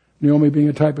 Naomi being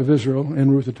a type of Israel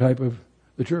and Ruth a type of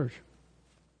the church.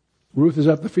 Ruth is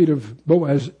at the feet of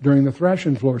Boaz during the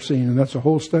thrashing floor scene, and that's a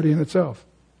whole study in itself.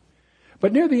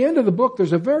 But near the end of the book,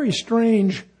 there's a very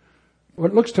strange,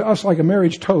 what looks to us like a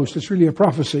marriage toast. It's really a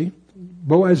prophecy.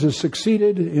 Boaz has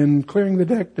succeeded in clearing the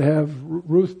deck to have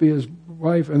Ruth be his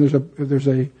wife, and there's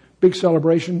a big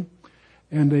celebration,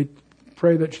 and they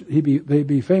pray that they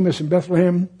be famous in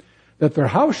Bethlehem, that their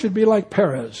house should be like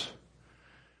Perez.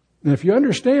 And if you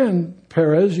understand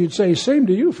Perez, you'd say, same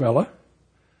to you, fella.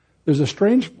 There's a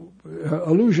strange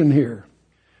allusion here.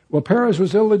 Well, Perez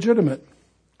was illegitimate,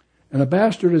 and a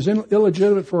bastard is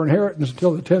illegitimate for inheritance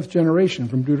until the 10th generation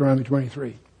from Deuteronomy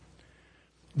 23.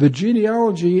 The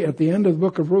genealogy at the end of the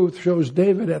book of Ruth shows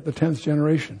David at the 10th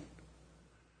generation.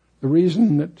 The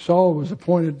reason that Saul was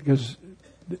appointed because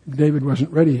David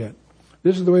wasn't ready yet.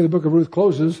 This is the way the book of Ruth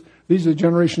closes. These are the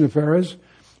generation of Perez.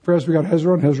 Perez begot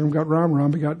Hezron, Hezron begot Ram,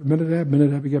 Ram begot Aminadab,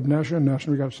 Aminadab begot Nahshon,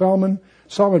 Nahshon begot Solomon,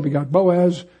 Solomon begot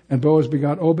Boaz, and Boaz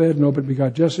begot Obed, and Obed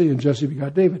begot Jesse, and Jesse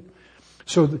begot David.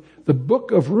 So the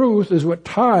book of Ruth is what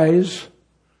ties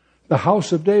the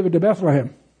house of David to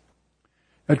Bethlehem.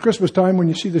 At Christmas time, when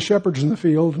you see the shepherds in the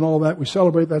field and all that, we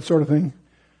celebrate that sort of thing.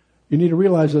 You need to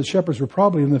realize that shepherds were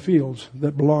probably in the fields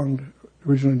that belonged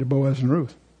originally to Boaz and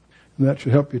Ruth. And that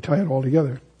should help you tie it all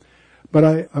together.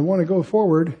 But I want to go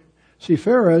forward. See,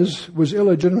 Pharez was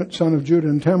illegitimate son of Judah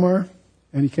and Tamar,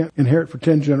 and he can't inherit for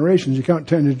 10 generations. You count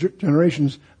 10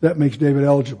 generations, that makes David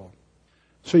eligible.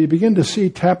 So you begin to see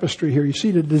tapestry here. You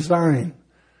see the design.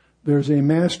 There's a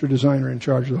master designer in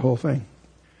charge of the whole thing.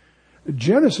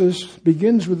 Genesis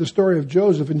begins with the story of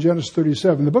Joseph in Genesis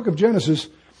 37. The book of Genesis,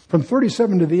 from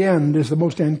 37 to the end, is the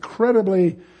most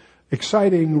incredibly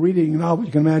exciting reading novel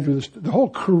you can imagine. The whole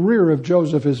career of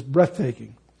Joseph is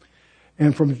breathtaking.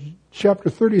 And from chapter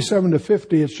 37 to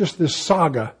 50, it's just this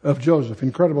saga of Joseph.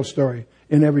 Incredible story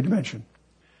in every dimension.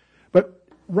 But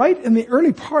right in the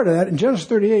early part of that, in Genesis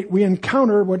 38, we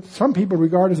encounter what some people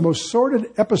regard as the most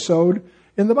sordid episode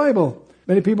in the Bible.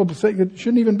 Many people think it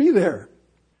shouldn't even be there.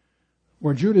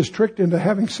 Where Judah is tricked into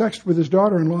having sex with his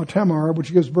daughter-in-law Tamar,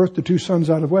 which gives birth to 2 sons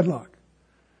out of wedlock.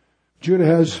 Judah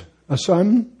has a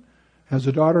son, has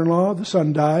a daughter-in-law. The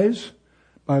son dies.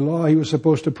 By law, he was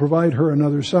supposed to provide her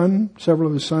another son. Several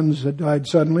of his sons had died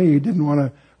suddenly. He didn't want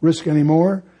to risk any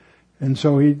more. And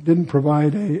so he didn't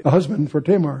provide a husband for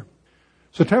Tamar.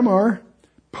 So Tamar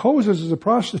poses as a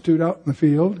prostitute out in the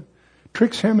field,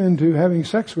 tricks him into having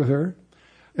sex with her.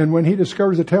 And when he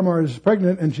discovers that Tamar is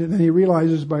pregnant, and then he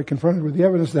realizes by confronted with the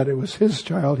evidence that it was his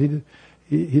child, he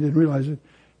didn't realize it.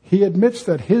 He admits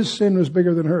that his sin was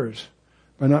bigger than hers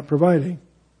by not providing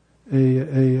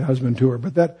a husband to her.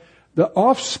 But that the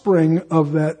offspring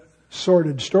of that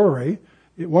sordid story,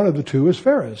 one of the two is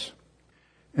Pharez.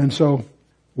 And so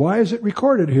why is it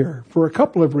recorded here? For a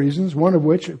couple of reasons, one of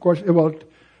which, of course,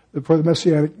 for the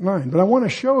Messianic line. But I want to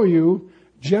show you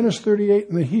Genesis 38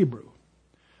 in the Hebrew.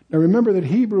 Now remember that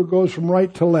Hebrew goes from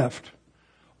right to left.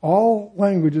 All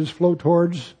languages flow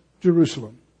towards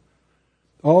Jerusalem.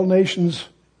 All nations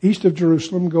east of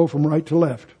Jerusalem go from right to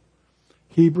left.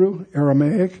 Hebrew,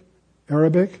 Aramaic,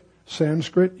 Arabic,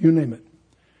 Sanskrit, you name it.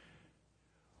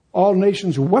 All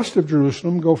nations west of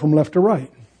Jerusalem go from left to right.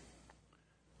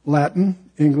 Latin,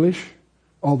 English,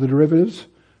 all the derivatives,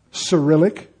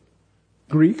 Cyrillic,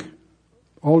 Greek,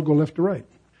 all go left to right.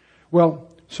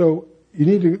 Well, so you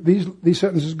need to, these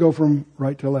sentences go from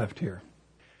right to left here.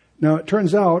 Now it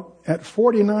turns out at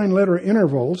 49 letter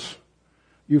intervals,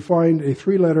 you find a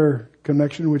 3-letter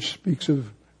connection which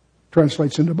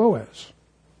translates into Boaz.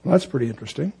 Well, that's pretty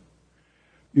interesting.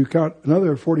 You count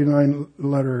another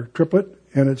 49-letter triplet,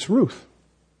 and it's Ruth.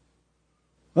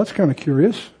 That's kind of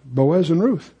curious. Boaz and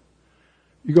Ruth.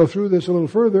 You go through this a little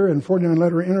further, in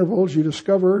 49-letter intervals, you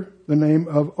discover the name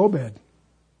of Obed.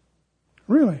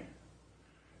 Really?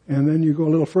 And then you go a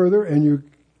little further, and you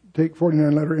take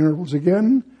 49-letter intervals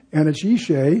again, and it's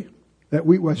Yishai,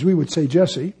 as we would say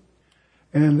Jesse.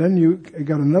 And then you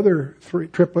got another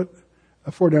triplet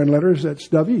of 49 letters, that's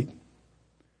David.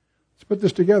 Let's put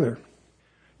this together.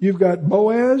 You've got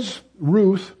Boaz,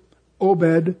 Ruth,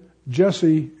 Obed,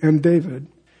 Jesse, and David.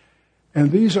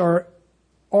 And these are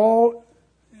all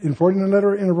in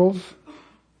 49-letter intervals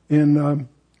in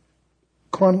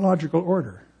chronological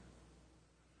order.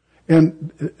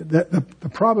 And the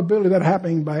probability of that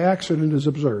happening by accident is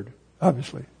absurd,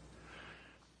 obviously.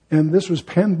 And this was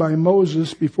penned by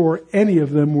Moses before any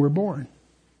of them were born.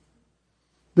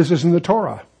 This is in the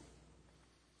Torah.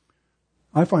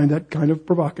 I find that kind of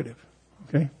provocative.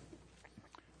 Okay?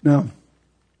 Now,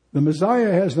 the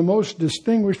Messiah has the most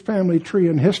distinguished family tree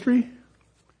in history.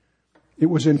 It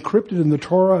was encrypted in the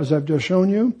Torah, as I've just shown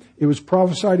you. It was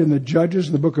prophesied in the Judges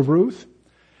in the book of Ruth.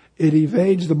 It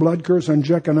evades the blood curse on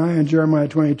Jeconiah and Jeremiah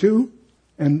 22.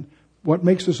 And what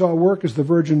makes this all work is the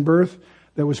virgin birth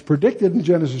that was predicted in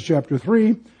Genesis chapter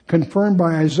 3, confirmed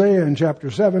by Isaiah in chapter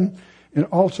 7, and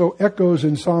also echoes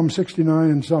in Psalm 69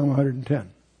 and Psalm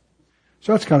 110.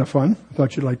 So that's kind of fun. I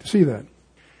thought you'd like to see that.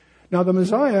 Now, the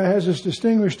Messiah has this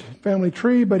distinguished family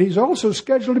tree, but he's also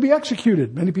scheduled to be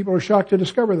executed. Many people are shocked to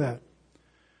discover that.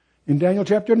 In Daniel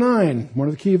chapter 9, one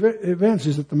of the key events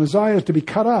is that the Messiah is to be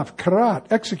cut off, karat,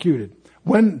 executed,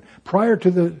 prior to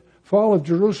the fall of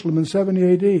Jerusalem in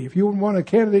 70 AD. If you want a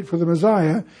candidate for the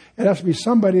Messiah, it has to be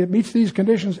somebody that meets these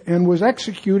conditions and was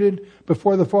executed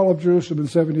before the fall of Jerusalem in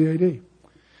 70 AD.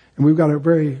 And we've got a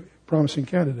very promising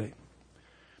candidate.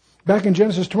 Back in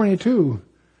Genesis 22,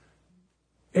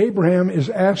 Abraham is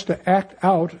asked to act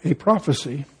out a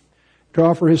prophecy to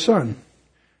offer his son.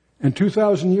 And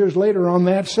 2,000 years later, on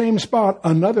that same spot,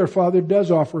 another father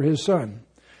does offer his son.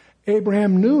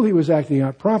 Abraham knew he was acting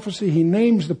out prophecy. He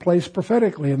names the place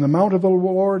prophetically, in the mount of the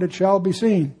Lord it shall be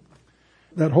seen.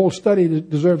 That whole study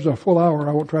deserves a full hour.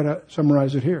 I won't try to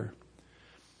summarize it here.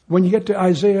 When you get to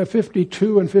Isaiah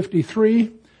 52 and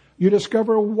 53, you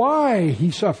discover why he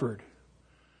suffered.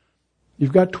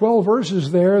 You've got 12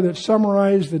 verses there that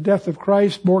summarize the death of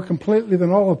Christ more completely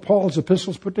than all of Paul's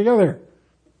epistles put together,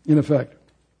 in effect.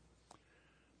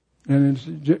 And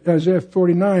in Isaiah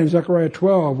 49, Zechariah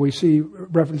 12, we see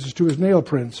references to his nail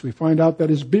prints. We find out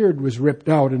that his beard was ripped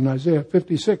out in Isaiah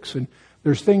 56. And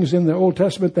there's things in the Old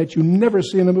Testament that you never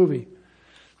see in a movie.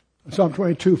 Psalm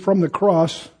 22, from the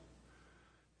cross.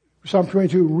 Psalm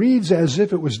 22 reads as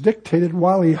if it was dictated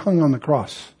while he hung on the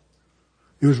cross.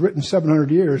 It was written 700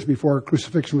 years before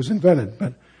crucifixion was invented.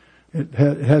 But it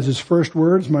has his first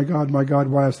words, my God,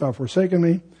 why hast thou forsaken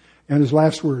me? And his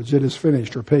last words, it is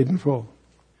finished, or paid in full.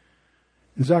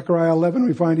 In Zechariah 11,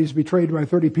 we find he's betrayed by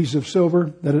 30 pieces of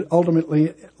silver, that it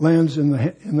ultimately lands in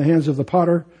the hands of the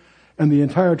potter, and the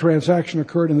entire transaction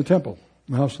occurred in the temple,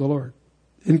 in the house of the Lord.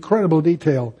 Incredible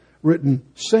detail written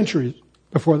centuries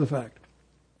before the fact.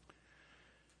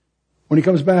 When he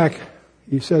comes back,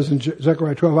 he says in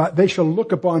Zechariah 12, they shall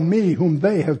look upon me whom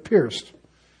they have pierced.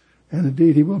 And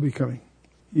indeed, he will be coming.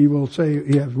 He will say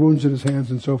he has wounds in his hands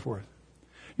and so forth.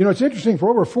 You know, it's interesting, for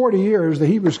over 40 years, the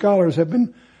Hebrew scholars have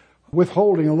been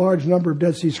withholding a large number of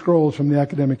Dead Sea Scrolls from the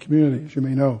academic community, as you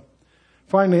may know.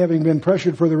 Finally, having been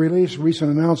pressured for the release,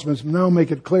 recent announcements now make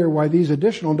it clear why these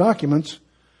additional documents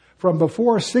from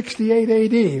before 68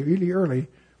 AD, really early,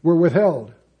 were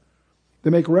withheld. They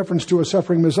make reference to a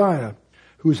suffering Messiah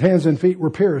whose hands and feet were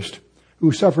pierced,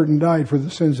 who suffered and died for the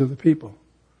sins of the people.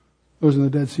 Those are the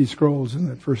Dead Sea Scrolls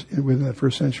within that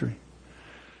first century.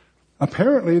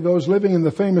 Apparently, those living in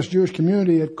the famous Jewish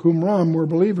community at Qumran were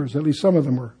believers. At least some of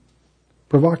them were.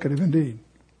 Provocative indeed.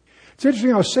 It's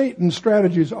interesting how Satan's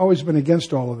strategy has always been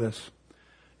against all of this.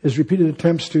 His repeated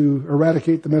attempts to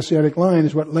eradicate the Messianic line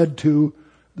is what led to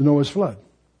the Noah's flood.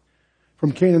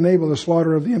 From Cain and Abel, the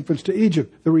slaughter of the infants, to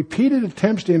Egypt, the repeated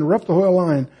attempts to interrupt the whole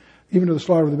line, even to the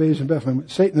slaughter of the babies in Bethlehem.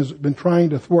 Satan has been trying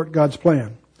to thwart God's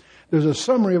plan. There's a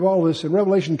summary of all this, and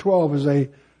Revelation 12 is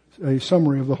a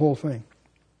summary of the whole thing.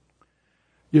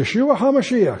 Yeshua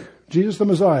HaMashiach, Jesus the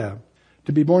Messiah,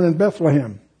 to be born in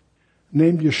Bethlehem,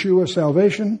 named Yeshua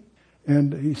salvation,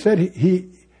 and he said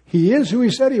he is who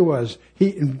he said he was.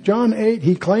 In John 8,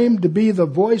 he claimed to be the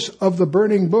voice of the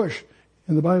burning bush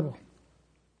in the Bible.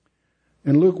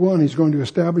 In Luke 1, he's going to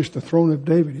establish the throne of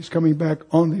David. He's coming back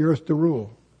on the earth to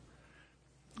rule.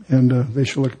 And they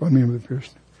shall look upon me with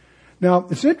pierced. Now,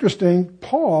 it's interesting,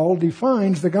 Paul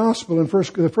defines the gospel in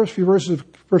the first few verses of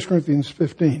 1 Corinthians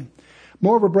 15.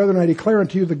 Moreover, brethren, I declare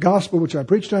unto you the gospel which I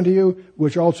preached unto you,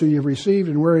 which also ye have received,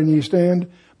 and wherein ye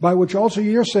stand, by which also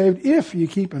ye are saved, if ye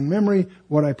keep in memory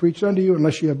what I preached unto you,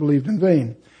 unless ye have believed in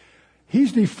vain.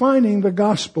 He's defining the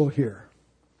gospel here.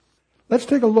 Let's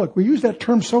take a look. We use that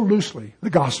term so loosely,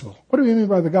 the gospel. What do we mean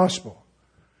by the gospel?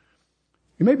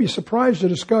 You may be surprised to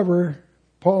discover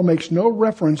Paul makes no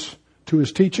reference to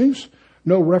his teachings,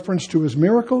 no reference to his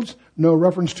miracles, no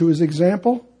reference to his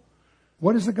example.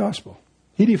 What is the gospel?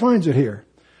 He defines it here.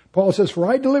 Paul says, for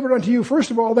I delivered unto you,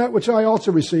 first of all, that which I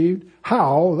also received,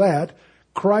 how that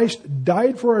Christ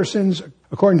died for our sins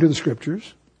according to the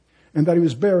Scriptures, and that he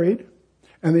was buried,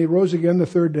 and that he rose again the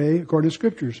third day according to the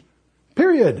Scriptures.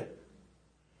 Period.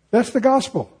 That's the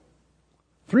gospel.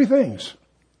 3 things.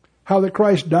 How that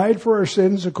Christ died for our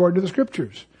sins according to the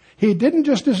Scriptures. He didn't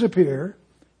just disappear.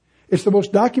 It's the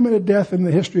most documented death in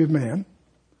the history of man.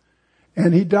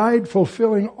 And he died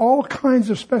fulfilling all kinds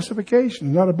of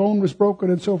specifications. Not a bone was broken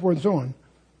and so forth and so on.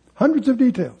 Hundreds of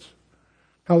details.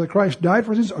 How that Christ died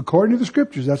for sins according to the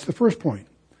Scriptures. That's the first point.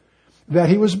 That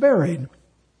he was buried.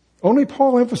 Only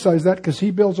Paul emphasized that because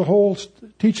he builds a whole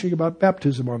teaching about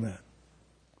baptism on that.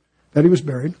 That he was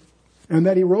buried. And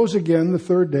that he rose again the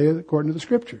third day according to the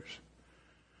Scriptures.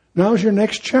 Now's your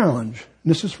next challenge.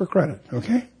 And this is for credit,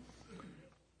 okay?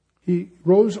 He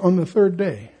rose on the third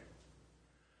day.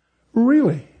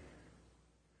 Really?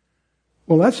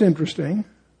 Well, that's interesting.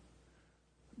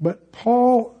 But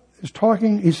Paul is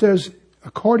talking, he says,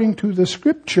 according to the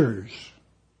Scriptures.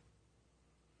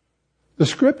 The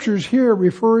Scriptures here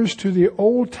refers to the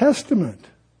Old Testament.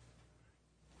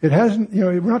 It hasn't,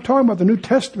 we're not talking about the New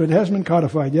Testament. It hasn't been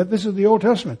codified yet. This is the Old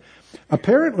Testament.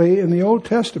 Apparently, in the Old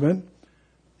Testament,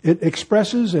 it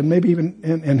expresses and maybe even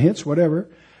and hints, whatever,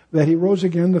 that he rose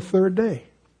again the third day.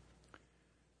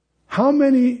 How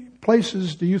many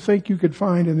places do you think you could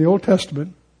find in the Old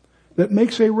Testament that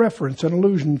makes a reference, an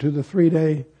allusion to the 3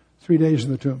 days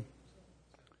in the tomb?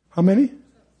 How many?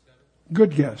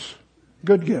 Good guess.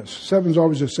 Good guess. 7's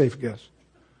always a safe guess.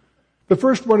 The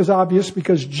first one is obvious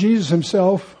because Jesus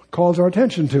himself calls our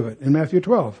attention to it in Matthew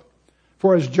 12.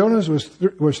 For as Jonas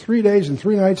was 3 days and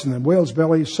 3 nights in the whale's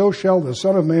belly, so shall the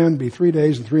Son of Man be 3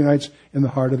 days and 3 nights in the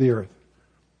heart of the earth.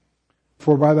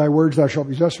 For by thy words thou shalt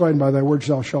be justified, and by thy words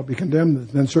thou shalt be condemned.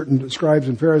 Then certain scribes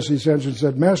and Pharisees answered and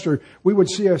said, Master, we would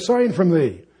see a sign from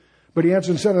thee. But he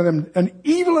answered and said unto them, An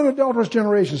evil and adulterous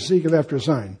generation seeketh after a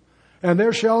sign, and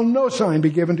there shall no sign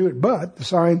be given to it, but the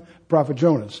sign of the prophet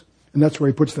Jonas. And that's where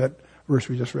he puts that verse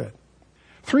we just read.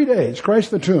 3 days,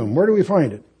 Christ in the tomb. Where do we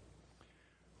find it?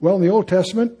 Well, in the Old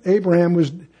Testament,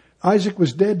 Isaac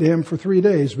was dead to him for 3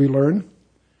 days, we learn.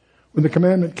 When the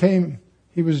commandment came,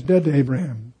 he was dead to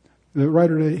Abraham. The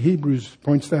writer of Hebrews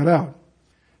points that out.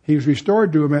 He was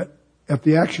restored to him at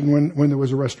the action when there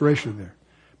was a restoration there.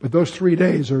 But those 3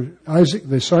 days, Isaac,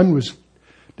 the son, was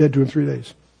dead to him 3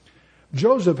 days.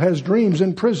 Joseph has dreams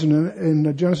in prison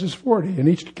in Genesis 40. In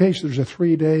each case, there's a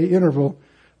 3-day interval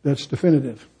that's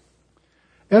definitive.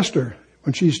 Esther,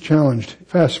 when she's challenged,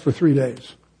 fasts for 3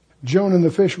 days. Jonah and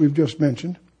the fish we've just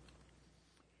mentioned.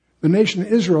 The nation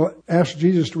of Israel asked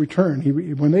Jesus to return.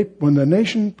 When the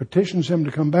nation petitions him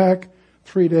to come back,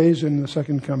 3 days and the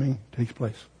second coming takes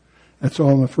place. That's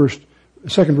all in the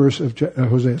second verse of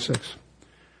Hosea 6.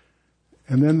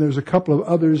 And then there's a couple of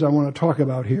others I want to talk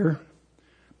about here.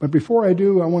 But before I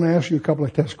do, I want to ask you a couple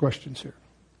of test questions here.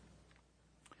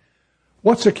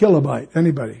 What's a kilobyte?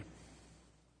 Anybody?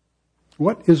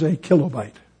 What is a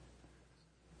kilobyte?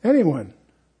 Anyone?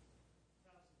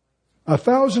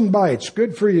 1,000 bytes.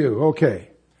 Good for you. Okay.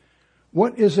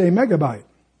 What is a megabyte?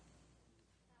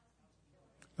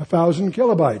 1,000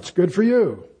 kilobytes. Good for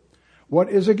you. What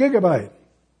is a gigabyte?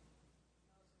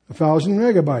 1,000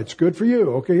 megabytes. Good for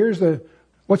you. Okay,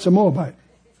 what's a moabite?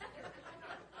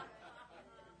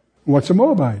 What's a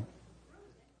moabite?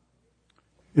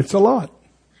 It's a lot.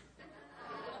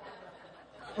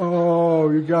 Oh,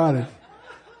 you got it.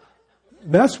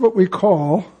 That's what we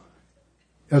call,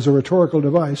 as a rhetorical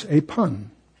device, a pun.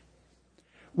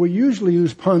 We usually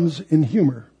use puns in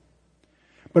humor.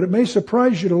 But it may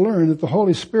surprise you to learn that the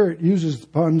Holy Spirit uses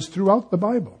puns throughout the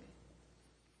Bible.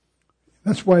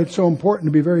 That's why it's so important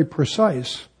to be very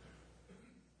precise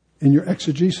in your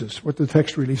exegesis, what the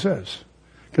text really says.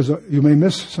 Because you may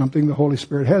miss something the Holy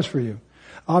Spirit has for you.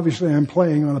 Obviously, I'm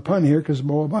playing on a pun here because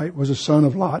Moabite was a son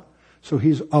of Lot, so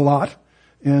he's a lot.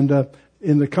 And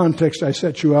in the context I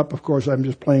set you up, of course, I'm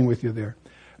just playing with you there.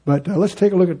 But let's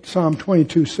take a look at Psalm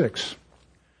 22:6.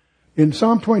 In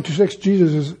Psalm 22:6,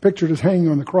 Jesus is pictured as hanging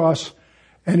on the cross,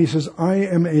 and he says, I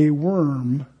am a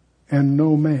worm and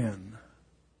no man.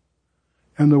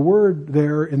 And the word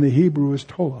there in the Hebrew is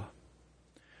tola.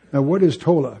 Now, what is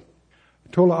tola?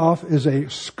 Tola is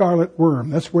a scarlet worm.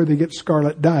 That's where they get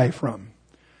scarlet dye from.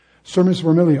 Cermis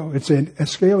vermilio. It's a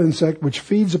scale insect which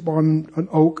feeds upon an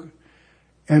oak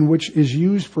and which is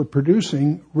used for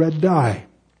producing red dye.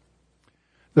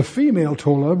 The female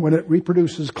tola, when it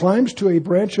reproduces, climbs to a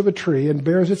branch of a tree and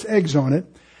bears its eggs on it.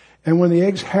 And when the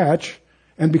eggs hatch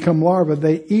and become larvae,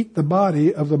 they eat the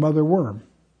body of the mother worm.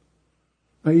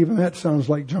 Now, even that sounds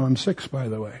like John 6, by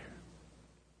the way.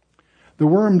 The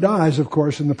worm dies, of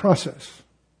course, in the process.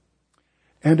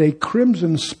 And a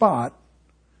crimson spot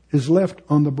is left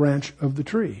on the branch of the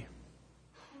tree.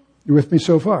 You with me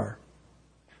so far?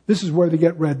 This is where they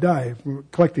get red dye,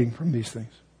 collecting from these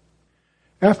things.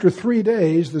 After 3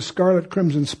 days, the scarlet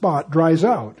crimson spot dries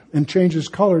out and changes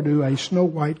color to a snow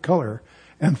white color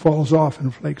and falls off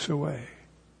and flakes away.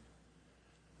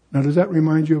 Now, does that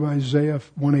remind you of Isaiah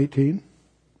 1:18?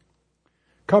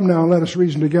 Come now, let us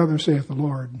reason together, saith the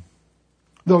Lord.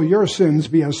 Though your sins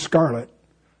be as scarlet,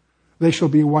 they shall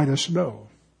be white as snow.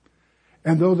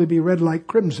 And though they be red like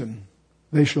crimson,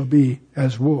 they shall be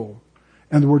as wool.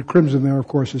 And the word crimson there, of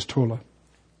course, is tola.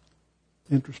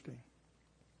 Interesting.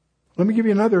 Let me give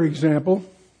you another example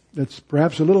that's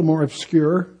perhaps a little more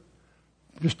obscure,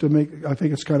 just to make, I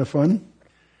think it's kind of fun.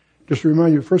 Just to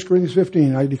remind you, 1 Corinthians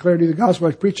 15, I declare to you the gospel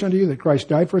I preached unto you, that Christ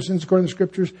died for sins according to the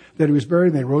Scriptures, that he was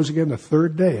buried, and they rose again the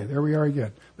third day. There we are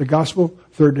again. The gospel,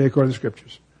 third day according to the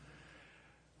Scriptures.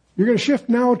 You're going to shift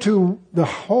now to the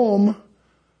home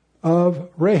of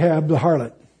Rahab the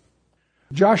harlot.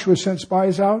 Joshua sent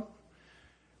spies out.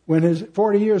 When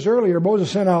 40 years earlier,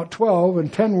 Moses sent out 12,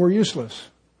 and 10 were useless.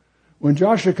 When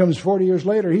Joshua comes 40 years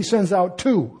later, he sends out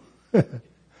 2.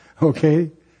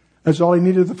 Okay? That's all he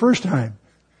needed the first time.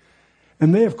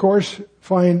 And they, of course,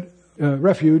 find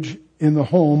refuge in the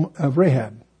home of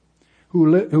Rahab, who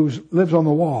lives on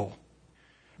the wall.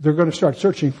 They're going to start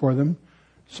searching for them.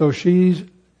 So she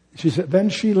said, then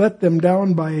she let them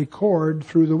down by a cord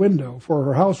through the window, for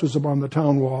her house was upon the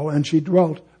town wall, and she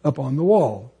dwelt upon the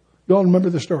wall. You all remember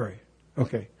the story?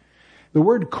 Okay. The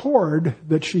word cord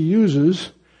that she uses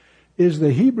is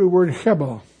the Hebrew word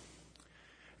hebel.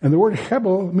 And the word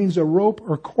hebel means a rope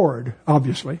or cord,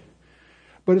 obviously.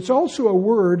 But it's also a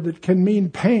word that can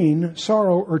mean pain,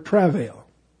 sorrow, or travail,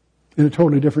 in a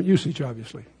totally different usage,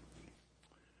 obviously.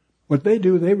 What they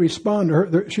do, they respond to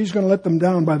her. She's going to let them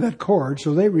down by that cord,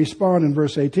 so they respond in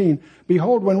verse 18.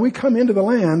 Behold, when we come into the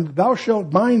land, thou shalt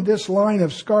bind this line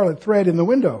of scarlet thread in the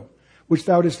window, which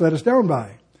thou didst let us down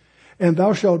by. And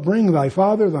thou shalt bring thy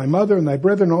father, thy mother, and thy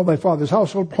brethren, all thy father's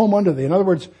household, home unto thee. In other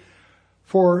words,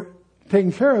 for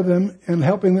taking care of them and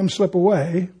helping them slip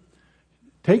away,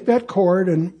 take that cord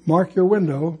and mark your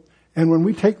window, and when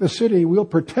we take the city, we'll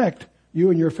protect you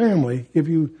and your family, give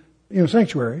you,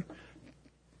 sanctuary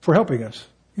for helping us.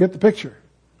 You get the picture?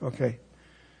 Okay.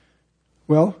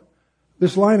 Well,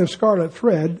 this line of scarlet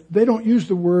thread, they don't use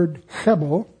the word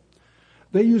hebel.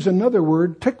 They use another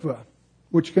word, tikva,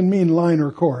 which can mean line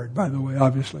or cord, by the way,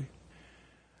 obviously.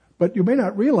 But you may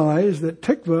not realize that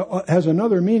tikva has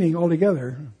another meaning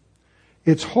altogether.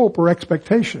 It's hope or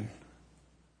expectation.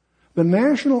 The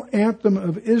national anthem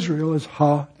of Israel is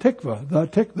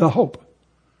Ha-Tikvah, the hope.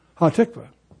 Ha-Tikvah.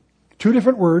 2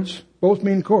 different words, both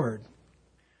mean cord.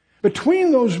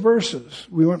 Between those verses,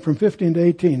 we went from 15 to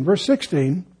 18. Verse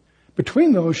 16,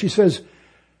 between those, she says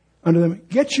unto them,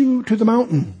 get you to the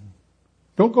mountain.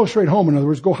 Don't go straight home, in other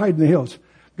words, go hide in the hills.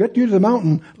 Get you to the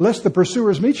mountain, lest the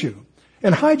pursuers meet you.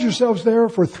 And hide yourselves there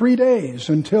for 3 days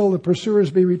until the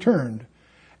pursuers be returned.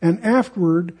 And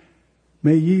afterward,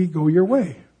 may ye go your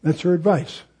way. That's her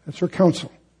advice. That's her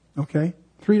counsel. Okay?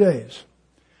 3 days.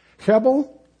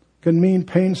 Hebel can mean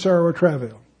pain, sorrow, or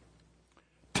travail.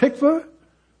 Tikva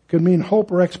can mean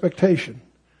hope or expectation.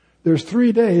 There's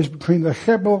 3 days between the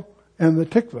Hebel and the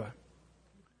Tikva.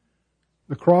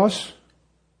 The cross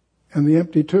and the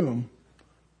empty tomb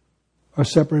are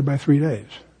separated by 3 days.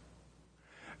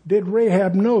 Did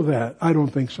Rahab know that? I don't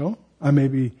think so. I may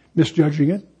be misjudging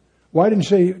it. Why didn't she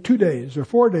say 2 days or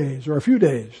 4 days or a few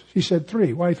days? She said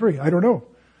 3. Why 3? I don't know.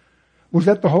 Was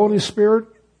that the Holy Spirit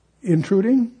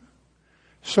intruding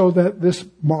so that this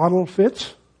model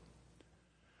fits?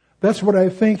 That's what I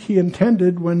think he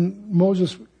intended when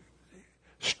Moses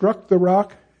struck the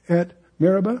rock at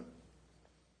Meribah.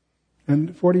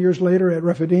 And 40 years later at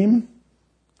Rephidim,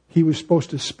 he was supposed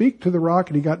to speak to the rock,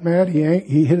 and he got mad.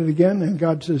 He hit it again, and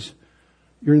God says,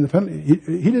 you're in the penalty.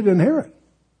 He didn't inherit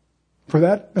for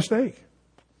that mistake.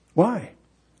 Why?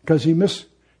 Because he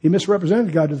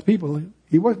misrepresented God to the people.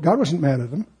 God wasn't mad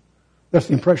at them. That's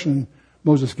the impression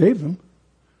Moses gave them.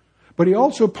 But he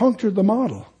also punctured the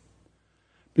model.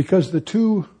 because the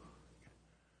two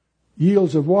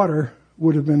yields of water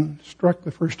would have been struck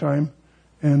the first time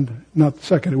and not the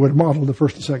second. It would have modeled the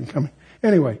first and second coming.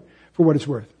 Anyway, for what it's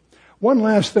worth. One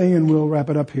last thing, and we'll wrap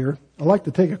it up here. I'd like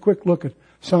to take a quick look at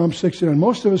Psalm 69.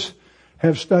 Most of us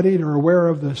have studied or are aware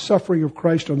of the suffering of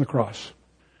Christ on the cross.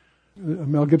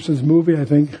 Mel Gibson's movie, I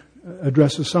think,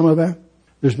 addresses some of that.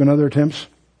 There's been other attempts.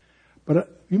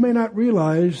 But you may not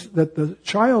realize that the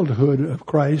childhood of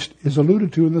Christ is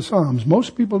alluded to in the Psalms.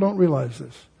 Most people don't realize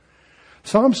this.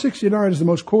 Psalm 69 is the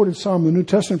most quoted psalm in the New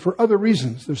Testament for other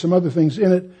reasons. There's some other things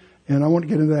in it, and I won't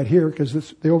get into that here because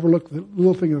they overlook the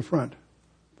little thing in the front.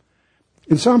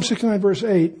 In Psalm 69, verse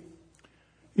 8,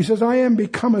 he says, I am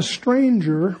become a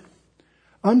stranger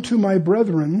unto my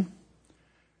brethren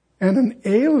and an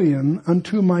alien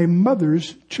unto my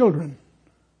mother's children.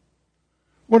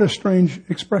 What a strange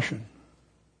expression.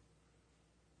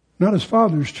 Not his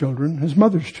father's children, his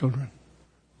mother's children.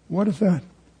 What is that?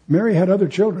 Mary had other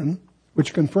children,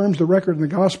 which confirms the record in the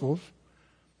Gospels.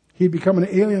 He'd become an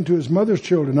alien to his mother's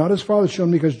children, not his father's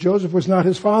children, because Joseph was not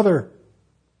his father.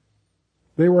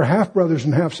 They were half-brothers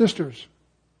and half-sisters.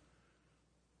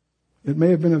 It may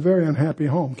have been a very unhappy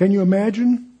home. Can you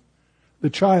imagine the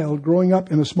child growing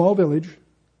up in a small village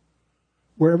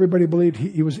where everybody believed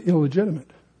he was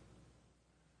illegitimate?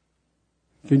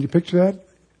 Can you picture that?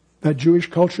 That Jewish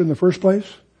culture in the first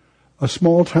place? A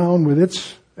small town with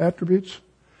its attributes?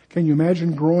 Can you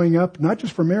imagine growing up, not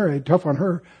just for Mary, tough on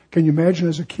her, can you imagine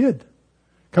as a kid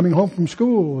coming home from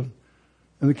school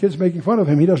and the kid's making fun of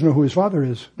him? He doesn't know who his father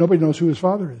is. Nobody knows who his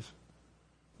father is.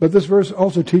 But this verse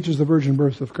also teaches the virgin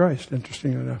birth of Christ,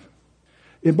 interestingly enough.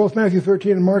 In both Matthew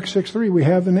 13 and Mark 6:3, we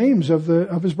have the names of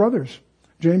his brothers,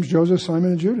 James, Joseph,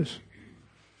 Simon, and Judas.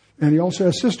 And he also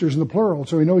has sisters in the plural,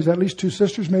 so he knows at least 2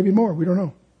 sisters, maybe more. We don't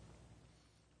know.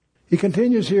 He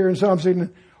continues here in Psalm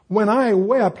 16, when I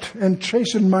wept and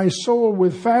chastened my soul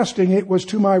with fasting, it was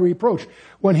to my reproach.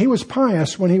 When he was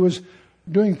pious, when he was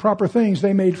doing proper things,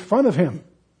 they made fun of him.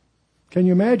 Can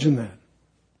you imagine that?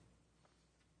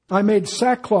 I made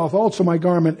sackcloth also my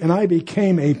garment, and I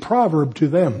became a proverb to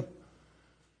them.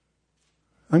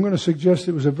 I'm going to suggest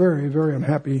it was a very, very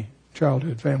unhappy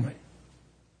childhood family.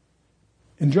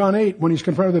 In John 8, when he's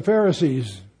confronted the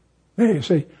Pharisees, they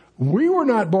say, we were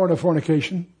not born of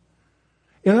fornication.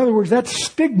 In other words, that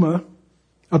stigma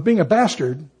of being a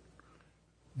bastard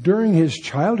during his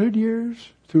childhood years,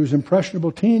 through his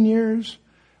impressionable teen years,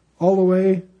 all the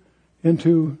way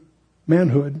into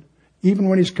manhood, even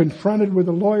when he's confronted with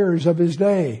the lawyers of his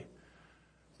day,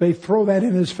 they throw that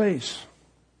in his face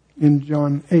in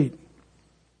John 8.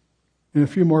 In a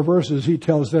few more verses, he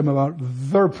tells them about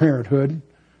their parenthood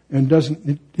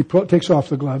and he takes off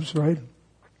the gloves, right?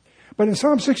 But in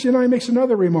Psalm 69, he makes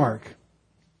another remark.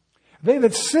 They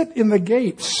that sit in the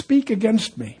gate speak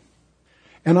against me,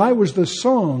 and I was the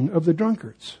song of the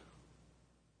drunkards.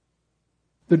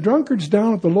 The drunkards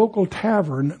down at the local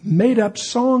tavern made up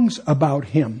songs about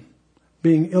him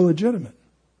being illegitimate.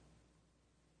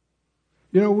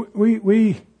 You know,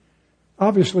 we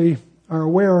obviously are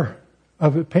aware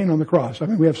of the pain on the cross. I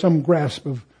mean, we have some grasp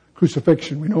of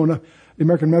crucifixion. We know enough. The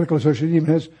American Medical Association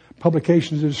even has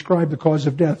publications that describe the cause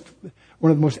of death,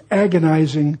 one of the most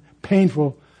agonizing,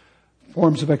 painful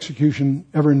forms of execution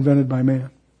ever invented by man.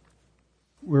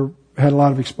 We've had a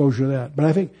lot of exposure to that. But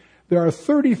I think there are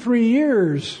 33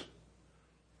 years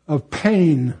of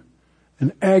pain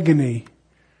and agony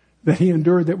that he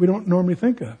endured that we don't normally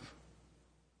think of.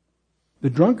 The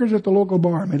drunkards at the local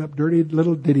bar made up dirty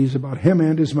little ditties about him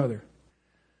and his mother.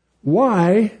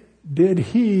 Why did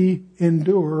he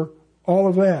endure all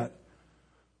of that?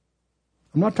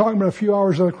 I'm not talking about a few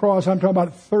hours on the cross. I'm talking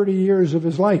about 30 years of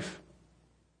his life.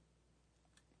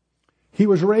 He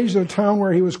was raised in a town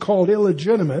where he was called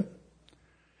illegitimate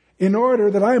in order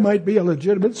that I might be a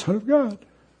legitimate son of God.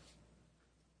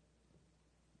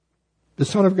 The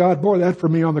Son of God bore that for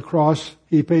me on the cross.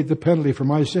 He paid the penalty for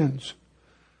my sins.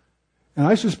 And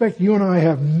I suspect you and I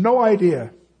have no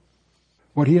idea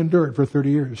what he endured for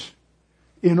 30 years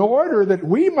in order that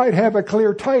we might have a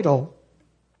clear title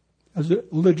as a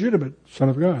legitimate Son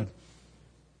of God.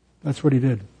 That's what he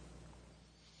did.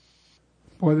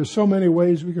 Boy, there's so many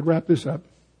ways we could wrap this up.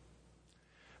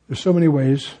 There's so many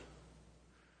ways.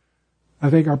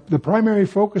 I think the primary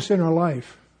focus in our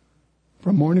life,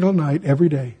 from morning till night, every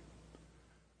day,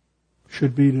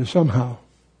 should be to somehow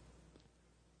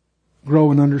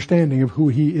grow an understanding of who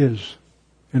he is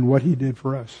and what he did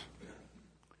for us.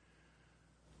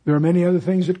 There are many other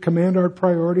things that command our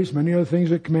priorities, many other things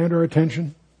that command our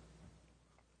attention.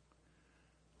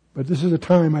 But this is a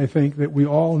time, I think, that we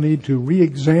all need to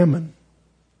re-examine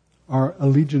our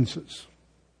allegiances.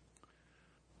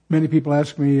 Many people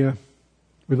ask me,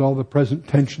 with all the present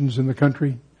tensions in the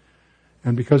country,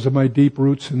 and because of my deep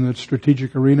roots in the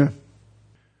strategic arena,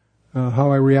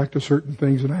 how I react to certain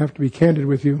things, and I have to be candid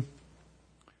with you.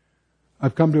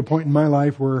 I've come to a point in my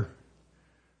life where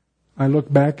I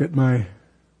look back at my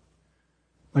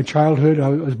childhood.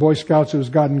 As Boy Scouts, it was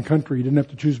God and country. You didn't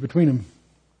have to choose between them.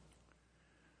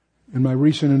 And my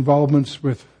recent involvements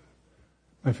with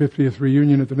my 50th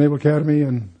reunion at the Naval Academy,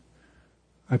 and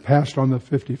I passed on the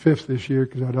 55th this year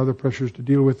because I had other pressures to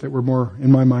deal with that were more,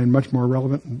 in my mind, much more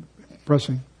relevant and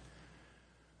pressing.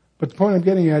 But the point I'm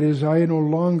getting at is I no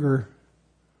longer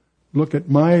look at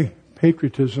my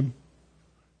patriotism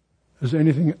as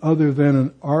anything other than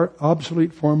an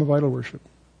obsolete form of idol worship.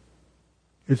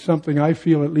 It's something I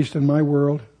feel, at least in my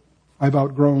world, I've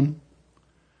outgrown.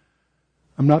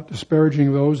 I'm not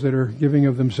disparaging those that are giving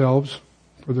of themselves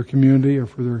for their community or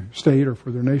for their state or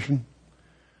for their nation.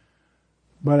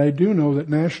 But I do know that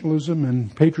nationalism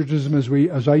and patriotism,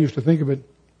 as I used to think of it,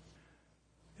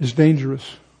 is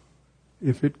dangerous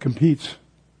if it competes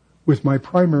with my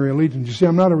primary allegiance. You see,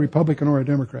 I'm not a Republican or a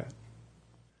Democrat.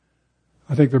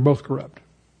 I think they're both corrupt.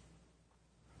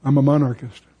 I'm a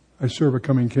monarchist. I serve a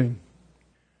coming king.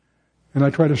 And I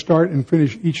try to start and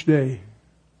finish each day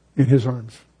in his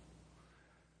arms,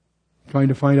 trying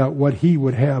to find out what he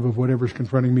would have of whatever's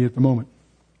confronting me at the moment.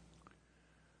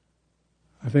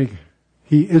 I think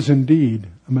he is indeed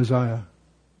a Messiah.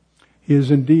 He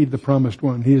is indeed the promised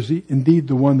one. He is indeed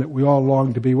the one that we all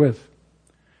long to be with.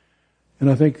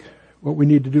 And I think what we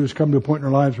need to do is come to a point in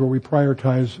our lives where we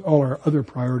prioritize all our other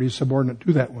priorities subordinate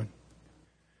to that one.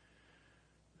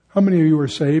 How many of you are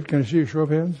saved? Can I see a show of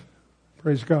hands?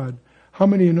 Praise God. How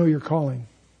many of you know your calling?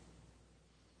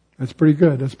 That's pretty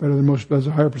good. That's better than most. That's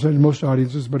a higher percentage of most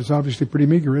audiences, but it's obviously pretty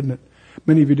meager, isn't it?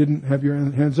 Many of you didn't have your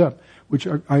hands up, which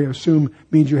I assume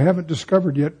means you haven't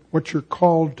discovered yet what you're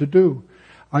called to do.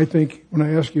 I think when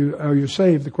I ask you, are you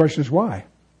saved? The question is why?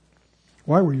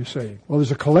 Why were you saved? Well,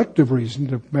 there's a collective reason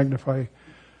to magnify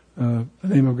the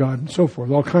name of God and so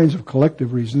forth. All kinds of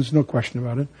collective reasons, no question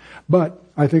about it. But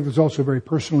I think there's also a very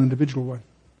personal, individual one.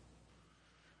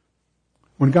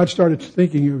 When God started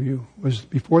thinking of you was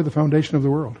before the foundation of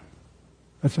the world.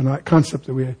 That's a concept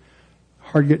that we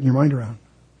hard getting your mind around.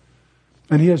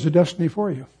 And He has a destiny for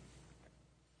you.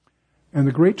 And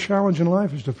the great challenge in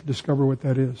life is to discover what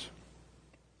that is.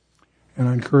 And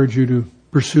I encourage you to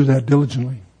pursue that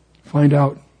diligently. Find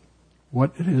out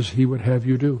what it is He would have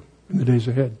you do in the days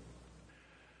ahead.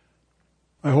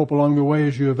 I hope along the way,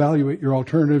 as you evaluate your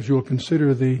alternatives, you will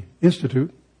consider the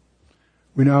Institute.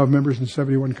 We now have members in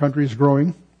 71 countries,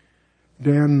 growing.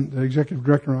 Dan, the executive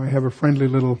director, and I have a friendly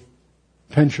little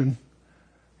tension.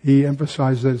 He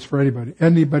emphasized that it's for anybody.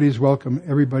 Anybody's welcome.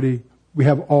 Everybody. We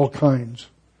have all kinds.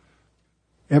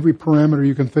 Every parameter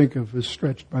you can think of is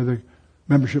stretched by the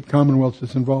membership commonwealth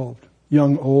that's involved.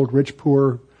 Young, old, rich,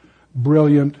 poor,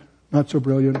 brilliant, not so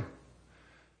brilliant.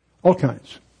 All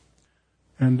kinds.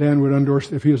 And Dan would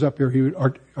endorse, if he was up here, he would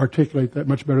articulate that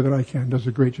much better than I can. Does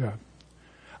a great job.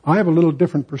 I have a little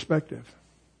different perspective.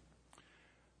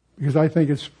 Because I think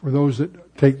it's for those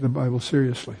that take the Bible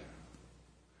seriously.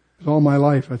 Because all my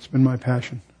life, that's been my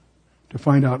passion. To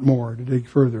find out more, to dig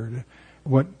further.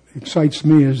 What excites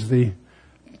me is the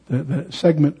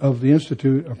segment of the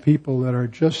Institute of people that are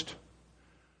just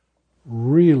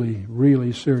really,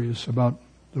 really serious about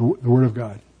the Word of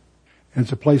God. And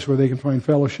it's a place where they can find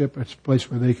fellowship. It's a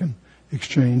place where they can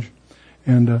exchange.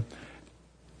 And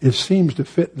it seems to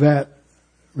fit that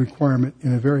requirement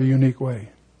in a very unique way.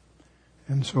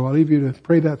 And so I'll leave you to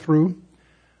pray that through.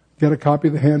 Get a copy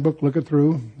of the handbook, look it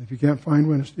through. If you can't find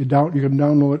one, you can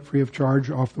download it free of charge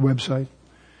off the website.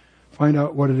 Find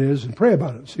out what it is and pray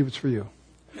about it. See if it's for you.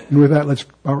 And with that, let's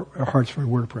bow our hearts for a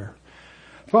word of prayer.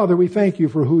 Father, we thank you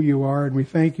for who you are, and we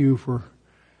thank you for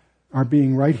our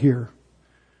being right here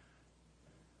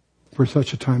for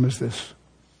such a time as this.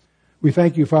 We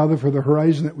thank you, Father, for the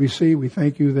horizon that we see. We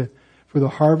thank you for the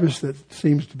harvest that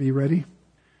seems to be ready.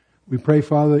 We pray,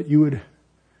 Father, that you would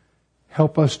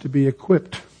help us to be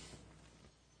equipped,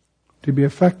 to be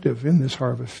effective in this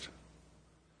harvest.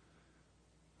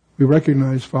 We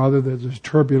recognize, Father, that there's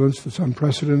turbulence that's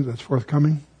unprecedented, that's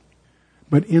forthcoming.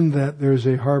 But in that, there's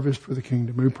a harvest for the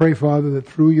kingdom. We pray, Father, that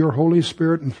through your Holy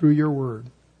Spirit and through your word,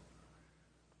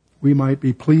 we might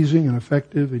be pleasing and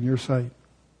effective in your sight.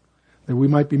 That we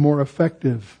might be more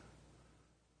effective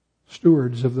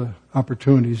stewards of the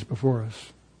opportunities before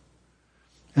us.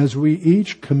 As we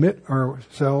each commit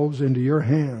ourselves into your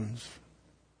hands,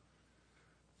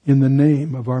 in the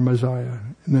name of our Messiah,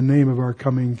 in the name of our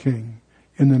coming King,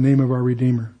 in the name of our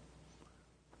Redeemer,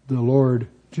 the Lord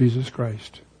Jesus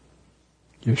Christ.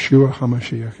 Yeshua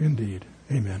HaMashiach indeed.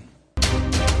 Amen.